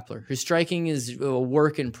good grappler. Her striking is a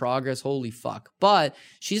work in progress, holy fuck. But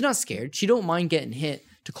she's not scared. She don't mind getting hit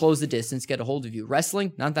to close the distance, get a hold of you.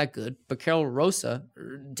 Wrestling, not that good. But Carol Rosa,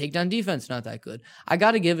 takedown defense, not that good. I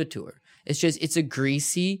got to give it to her. It's a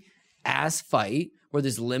greasy ass fight where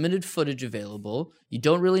there's limited footage available. You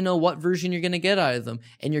don't really know what version you're going to get out of them,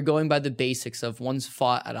 and you're going by the basics of one's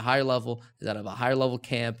fought at a higher level, is out of a higher level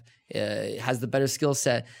camp, has the better skill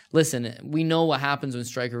set. Listen, we know what happens when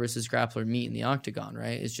striker versus grappler meet in the octagon,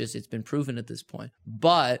 right? It's been proven at this point.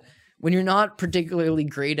 But when you're not particularly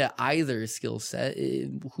great at either skill set,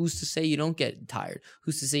 who's to say you don't get tired?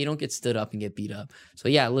 Who's to say you don't get stood up and get beat up? So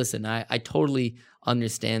yeah, listen, I totally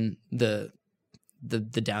understand the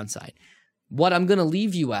downside. What I'm going to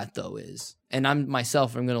leave you at, though, is, and I'm going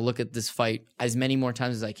to look at this fight as many more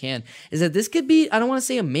times as I can, is that this could be, I don't want to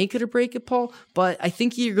say a make it or break it, Paul, but I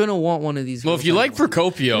think you're going to want one of these. Well, if you like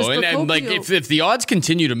Procopio, and like if the odds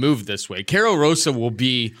continue to move this way, Carol Rosa will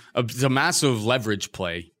be a massive leverage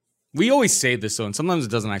play. We always say this, though, and sometimes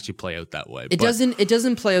it doesn't actually play out that way. It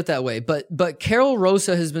doesn't play out that way. But Carol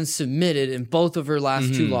Rosa has been submitted in both of her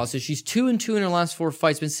last two losses. She's 2-2 in her last 4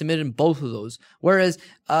 fights, been submitted in both of those. Whereas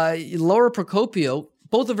Laura Procopio,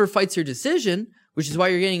 both of her fights are decision, which is why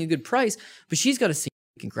you're getting a good price. But she's got a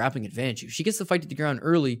significant grappling advantage. If she gets the fight to the ground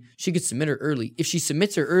early, she could submit her early. If she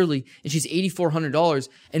submits her early and she's $8,400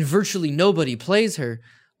 and virtually nobody plays her,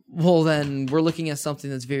 well, then we're looking at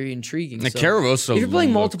something that's very intriguing. So if you're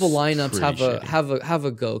playing multiple lineups, have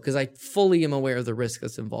a go, because I fully am aware of the risk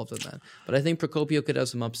that's involved in that. But I think Procopio could have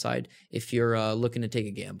some upside if you're looking to take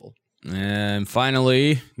a gamble. And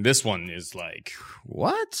finally, this one is like,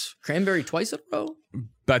 what? Cranberry twice in a row?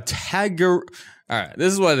 All right,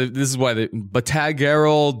 this is why the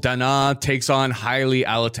Batagero Dana takes on Hailey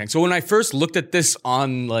Alateng. So when I first looked at this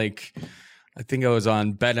on I think I was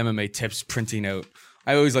on Bet MMA Tips printing out.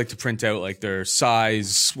 I always like to print out like their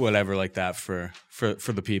size, whatever, like that for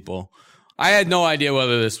the people. I had no idea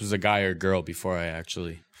whether this was a guy or girl before I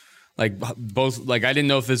actually I didn't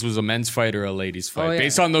know if this was a men's fight or a ladies fight. Oh, yeah.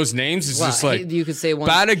 Based on those names, it's just like you could say one.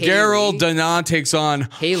 Batagero Danan takes on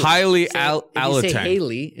Hailey Alateng. If you say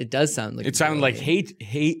Hailey, it does sound like it sounded like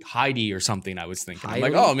hate Heidi or something. I was thinking, I'm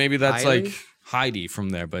like, oh, maybe that's like Heidi from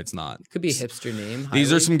there, but it's not. Could be a hipster name.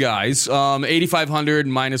 These are some guys. 8,500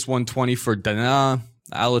 minus 120 for Dana.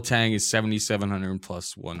 Alateng is 7,700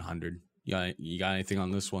 plus 100. You got anything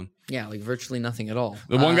on this one? Yeah, like virtually nothing at all.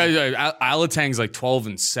 The one guy, Alateng's like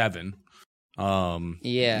 12-7.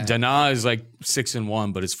 Yeah. Dana is like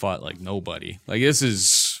 6-1, but has fought like nobody. Like this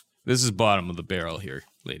is bottom of the barrel here,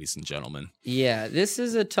 ladies and gentlemen. Yeah, this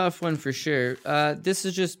is a tough one for sure. This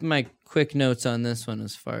is just my quick notes on this one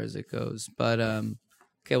as far as it goes. But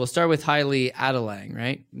okay, we'll start with Hailey Alateng,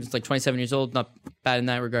 right? He's like 27 years old, not bad in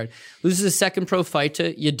that regard. Loses his second pro fight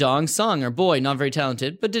to Yadong Song, our boy, not very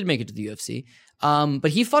talented, but did make it to the UFC.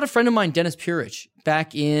 But he fought a friend of mine, Dennis Purich,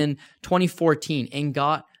 back in 2014 and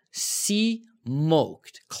got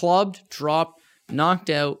smoked. Clubbed, dropped,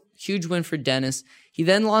 knocked out. Huge win for Dennis. He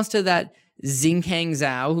then lost to that Xingkang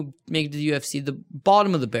Zhao, who made it to the UFC, the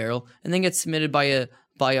bottom of the barrel, and then gets submitted by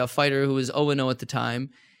a fighter who was 0-0 at the time.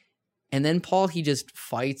 And then Paul, he just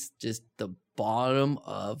fights just the bottom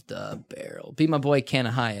of the barrel. Beat my boy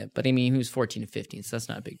Kana Hyatt, but I mean, he was 14-15, so that's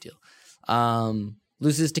not a big deal.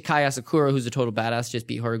 Loses to Kai Asakura, who's a total badass, just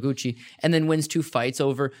beat Horiguchi, and then wins 2 fights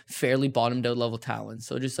over fairly bottomed out level talent.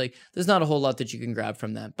 So just like, there's not a whole lot that you can grab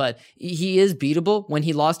from that. But he is beatable. When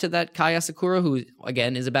he lost to that Kai Asakura, who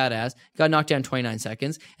again is a badass, got knocked down 29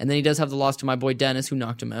 seconds. And then he does have the loss to my boy Dennis, who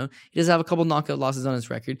knocked him out. He does have a couple knockout losses on his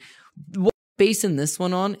record. What I'm basing this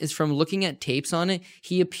one on is from looking at tapes on it,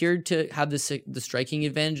 he appeared to have the striking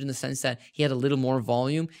advantage in the sense that he had a little more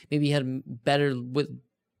volume. Maybe he had better with...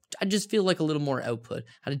 I just feel like a little more output.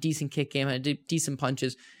 Had a decent kick game, had decent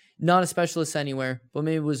punches. Not a specialist anywhere, but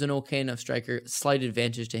maybe was an okay enough striker. Slight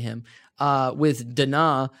advantage to him. With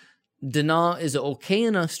Dana is an okay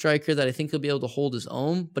enough striker that I think he'll be able to hold his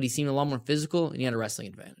own, but he seemed a lot more physical and he had a wrestling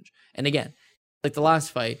advantage. And again, like the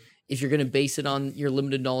last fight, if you're going to base it on your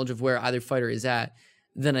limited knowledge of where either fighter is at,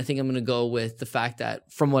 then I think I'm going to go with the fact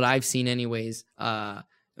that, from what I've seen anyways,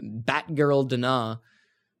 Batgirl Dana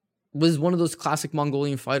was one of those classic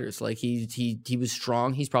Mongolian fighters. Like he was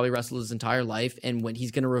strong. He's probably wrestled his entire life, and when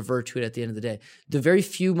he's going to revert to it at the end of the day. The very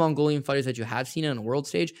few Mongolian fighters that you have seen on a world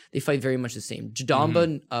stage, they fight very much the same.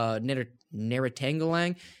 Jadamba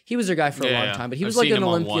Naratangalang, he was their guy for a long time, but he was like an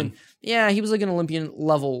Olympian. Yeah, he was like an Olympian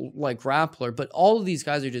level like grappler. But all of these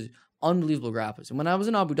guys are just unbelievable grapplers. And when I was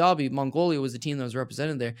in Abu Dhabi, Mongolia was the team that was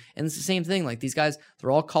represented there, and it's the same thing. Like these guys,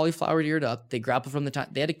 they're all cauliflower eared up. They grapple from the time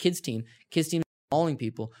they had a kids team. Mauling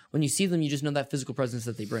people. When you see them, you just know that physical presence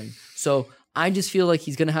that they bring. So I just feel like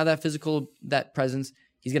he's going to have that presence.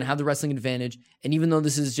 He's going to have the wrestling advantage. And even though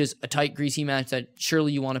this is just a tight, greasy match that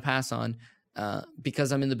surely you want to pass on,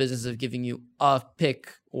 because I'm in the business of giving you a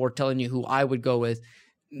pick or telling you who I would go with,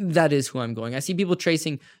 that is who I'm going. I see people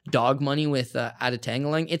tracing dog money with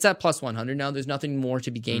Adetangalang. It's at plus 100 now. There's nothing more to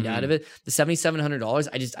be gained out of it. The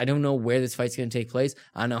 $7,700, I don't know where this fight's going to take place.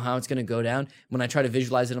 I don't know how it's going to go down. When I try to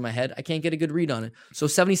visualize it in my head, I can't get a good read on it. So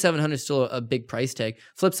 $7,700 is still a big price tag.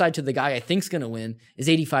 Flip side to the guy I think's going to win is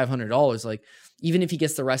 $8,500. Like, even if he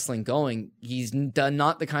gets the wrestling going, he's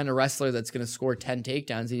not the kind of wrestler that's going to score 10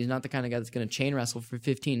 takedowns. He's not the kind of guy that's going to chain wrestle for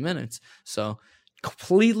 15 minutes. So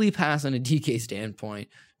completely pass on a DK standpoint,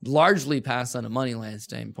 largely pass on a Moneyland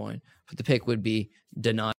standpoint, but the pick would be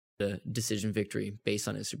denied a decision victory based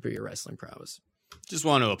on his superior wrestling prowess. Just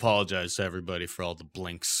want to apologize to everybody for all the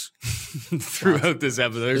blinks throughout this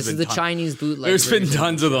episode. This is the Chinese bootleg. There's been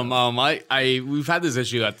tons of them. We've had this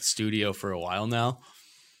issue at the studio for a while now,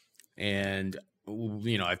 and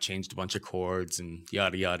I've changed a bunch of chords and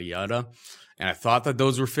yada yada yada. And I thought that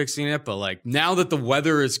those were fixing it, but like now that the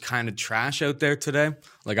weather is kind of trash out there today,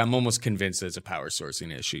 like I'm almost convinced it's a power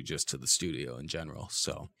sourcing issue just to the studio in general.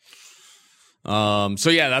 So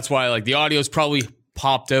yeah, that's why like the audio's probably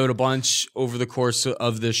popped out a bunch over the course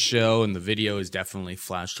of this show, and the video is definitely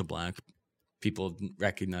flashed to black. People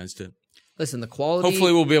recognized it. Listen, the quality.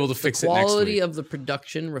 Hopefully, we'll be able to fix it next week. The quality of the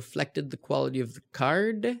production reflected the quality of the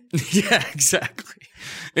card. Yeah, exactly.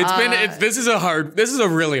 This is a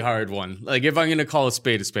really hard one. Like, if I'm going to call a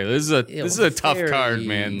spade, this is a tough card,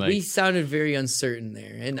 man. Like, we sounded very uncertain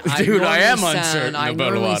there, and dude, I am uncertain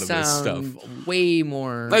about a lot of this stuff. Way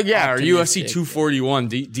more. Like, yeah, our UFC 241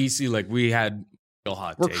 DC, like we had real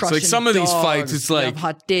hot takes. Like some of these fights, it's like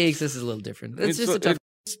hot takes. This is a little different. It's just a tough.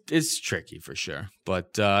 It's tricky for sure.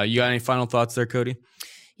 But you got any final thoughts there, Cody?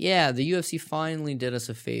 Yeah, the UFC finally did us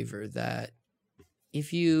a favor that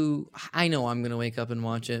I know I'm going to wake up and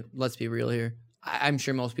watch it. Let's be real here. I'm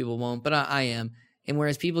sure most people won't, but I am. And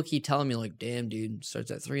whereas people keep telling me like, damn, dude,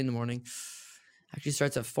 starts at 3 a.m, actually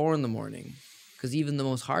starts at 4 a.m. Because even the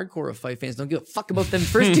most hardcore of fight fans don't give a fuck about them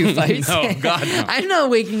first 2 fights. No, God, no. I'm not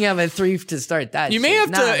waking up at 3 to start that. You may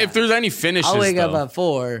have to, if there's any finishes. I'll wake up at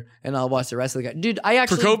 4 and I'll watch the rest of the card. Dude, I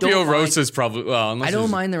actually Procopio Rosa's probably I don't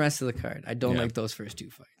mind the rest of the card. I don't like those first 2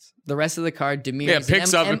 fights. The rest of the card, Demir. Yeah, it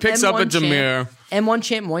picks up at Demir. M1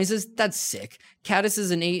 champ Moises, that's sick. Caddis is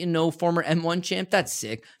an 8-0 former M1 champ. That's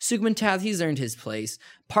sick. Sugman Tath, he's earned his place.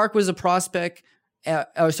 Park was a prospect.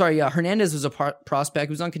 Hernandez was a prospect.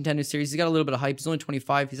 He was on Contender Series. He's got a little bit of hype. He's only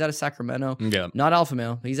 25. He's out of Sacramento. Yeah. Not alpha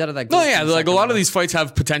male. He's out of that. No, yeah. Like a lot of these fights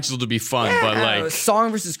have potential to be fun, but like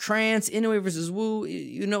Song versus Krantz, Inoue versus Wu.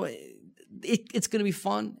 It's going to be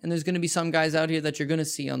fun, and there's going to be some guys out here that you're going to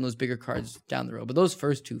see on those bigger cards down the road. But those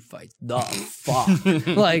first 2 fights, the fuck,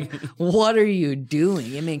 like, what are you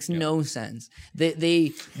doing? It makes no sense.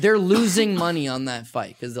 They're losing money on that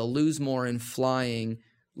fight because they'll lose more in flying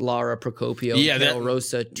Lara Procopio, Del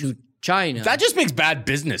Rosa to China. That just makes bad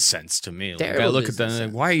business sense to me. Like, I Terrible look at them, business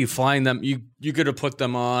like, why are you flying them? You could have put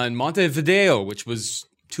them on Montevideo, which was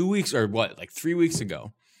 2 weeks or what, like 3 weeks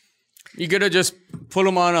ago. You could have just put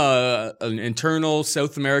them on an internal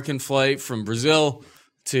South American flight from Brazil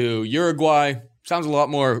to Uruguay. Sounds a lot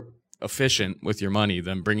more efficient with your money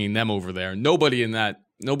than bringing them over there. Nobody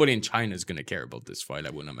in China is going to care about this fight, I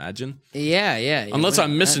wouldn't imagine. Yeah. Unless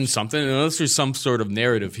I'm missing something, unless there's some sort of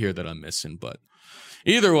narrative here that I'm missing. But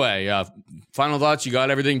either way, final thoughts. You got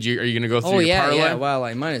everything? Are you going to go through your parlay? Yeah. Well,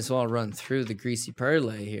 I might as well run through the greasy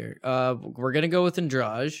parlay here. We're going to go with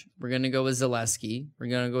Andrade. We're going to go with Zaleski. We're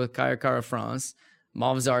going to go with Kara France,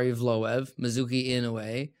 Movsar Evloev, Mizuki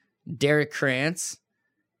Inoue, Derek Krantz,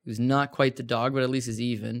 who's not quite the dog, but at least is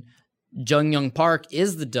even. Jung Young Park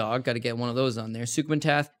is the dog. Got to get one of those on there.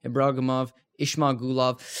 Sukmantath, Ibragimov, Ishmael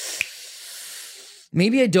Gulov.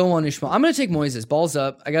 Maybe I don't want Ishmael. I'm going to take Moises. Balls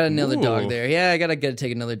up. I got another dog there. Yeah, I got to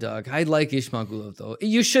take another dog. I like Ishmael Gulov, though.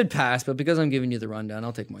 You should pass, but because I'm giving you the rundown,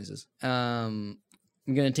 I'll take Moises. I'm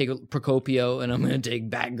going to take Procopio, and I'm going to take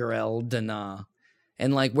Batgarel, Dana.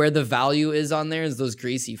 And like where the value is on there is those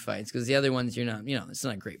greasy fights, because the other ones you're not, it's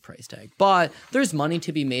not a great price tag. But there's money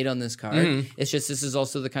to be made on this card. Mm-hmm. It's just this is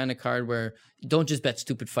also the kind of card where you don't just bet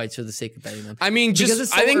stupid fights for the sake of betting them. I mean,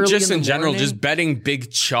 I think just in general, just betting big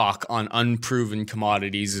chalk on unproven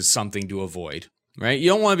commodities is something to avoid, right? You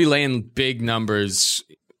don't want to be laying big numbers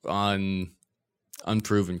on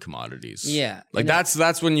unproven commodities. Yeah. Like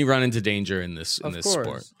that's when you run into danger in this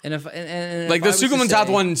sport. And if like the Sukumantath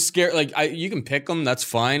one scare, like you can pick him, that's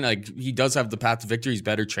fine. Like he does have the path to victory, he's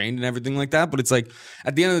better trained and everything like that, but it's like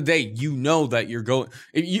at the end of the day, you know that you're going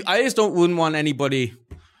I just wouldn't want anybody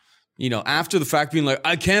after the fact being like,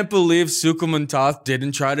 I can't believe Sukumantath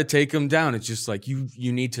didn't try to take him down. It's just like you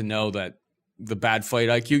need to know that the bad fight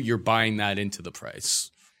IQ, you're buying that into the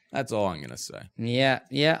price. That's all I'm going to say.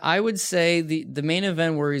 Yeah. I would say the main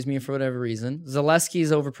event worries me for whatever reason. Zaleski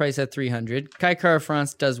is overpriced at 300. Kara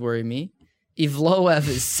France does worry me. Evloev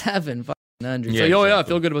is 700. Yeah, so, I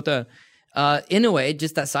feel good about that. In a way,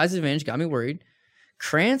 just that size advantage got me worried.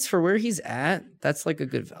 Krantz, for where he's at, that's like a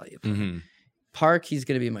good value. Mm-hmm. Park, he's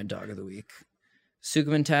going to be my dog of the week.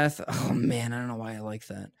 Sukmantath, oh man, I don't know why I like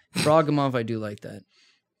that. Bragimov, I do like that.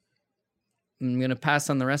 I'm going to pass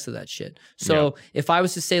on the rest of that shit. So if I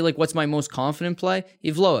was to say, like, what's my most confident play?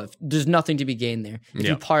 Evloev. There's nothing to be gained there. If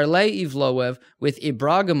you parlay Evloev with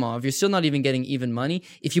Ibragimov, you're still not even getting even money.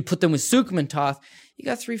 If you put them with Sukmantath, you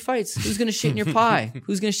got 3 fights. Who's going to shit in your pie?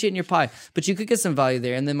 But you could get some value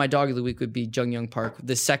there. And then my dog of the week would be Jung Young Park,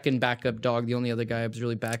 the second backup dog. The only other guy I was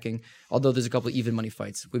really backing, although there's a couple of even money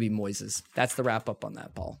fights, would be Moises. That's the wrap up on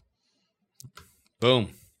that, Paul. Boom.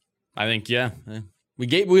 I think, you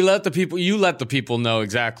let the people know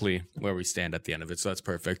exactly where we stand at the end of it, so that's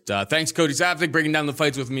perfect. Thanks, Cody Safnik, breaking down the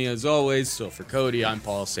fights with me as always. So for Cody, I'm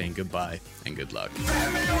Paul saying goodbye and good luck.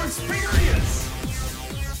 MMA experience!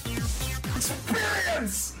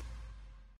 Experience!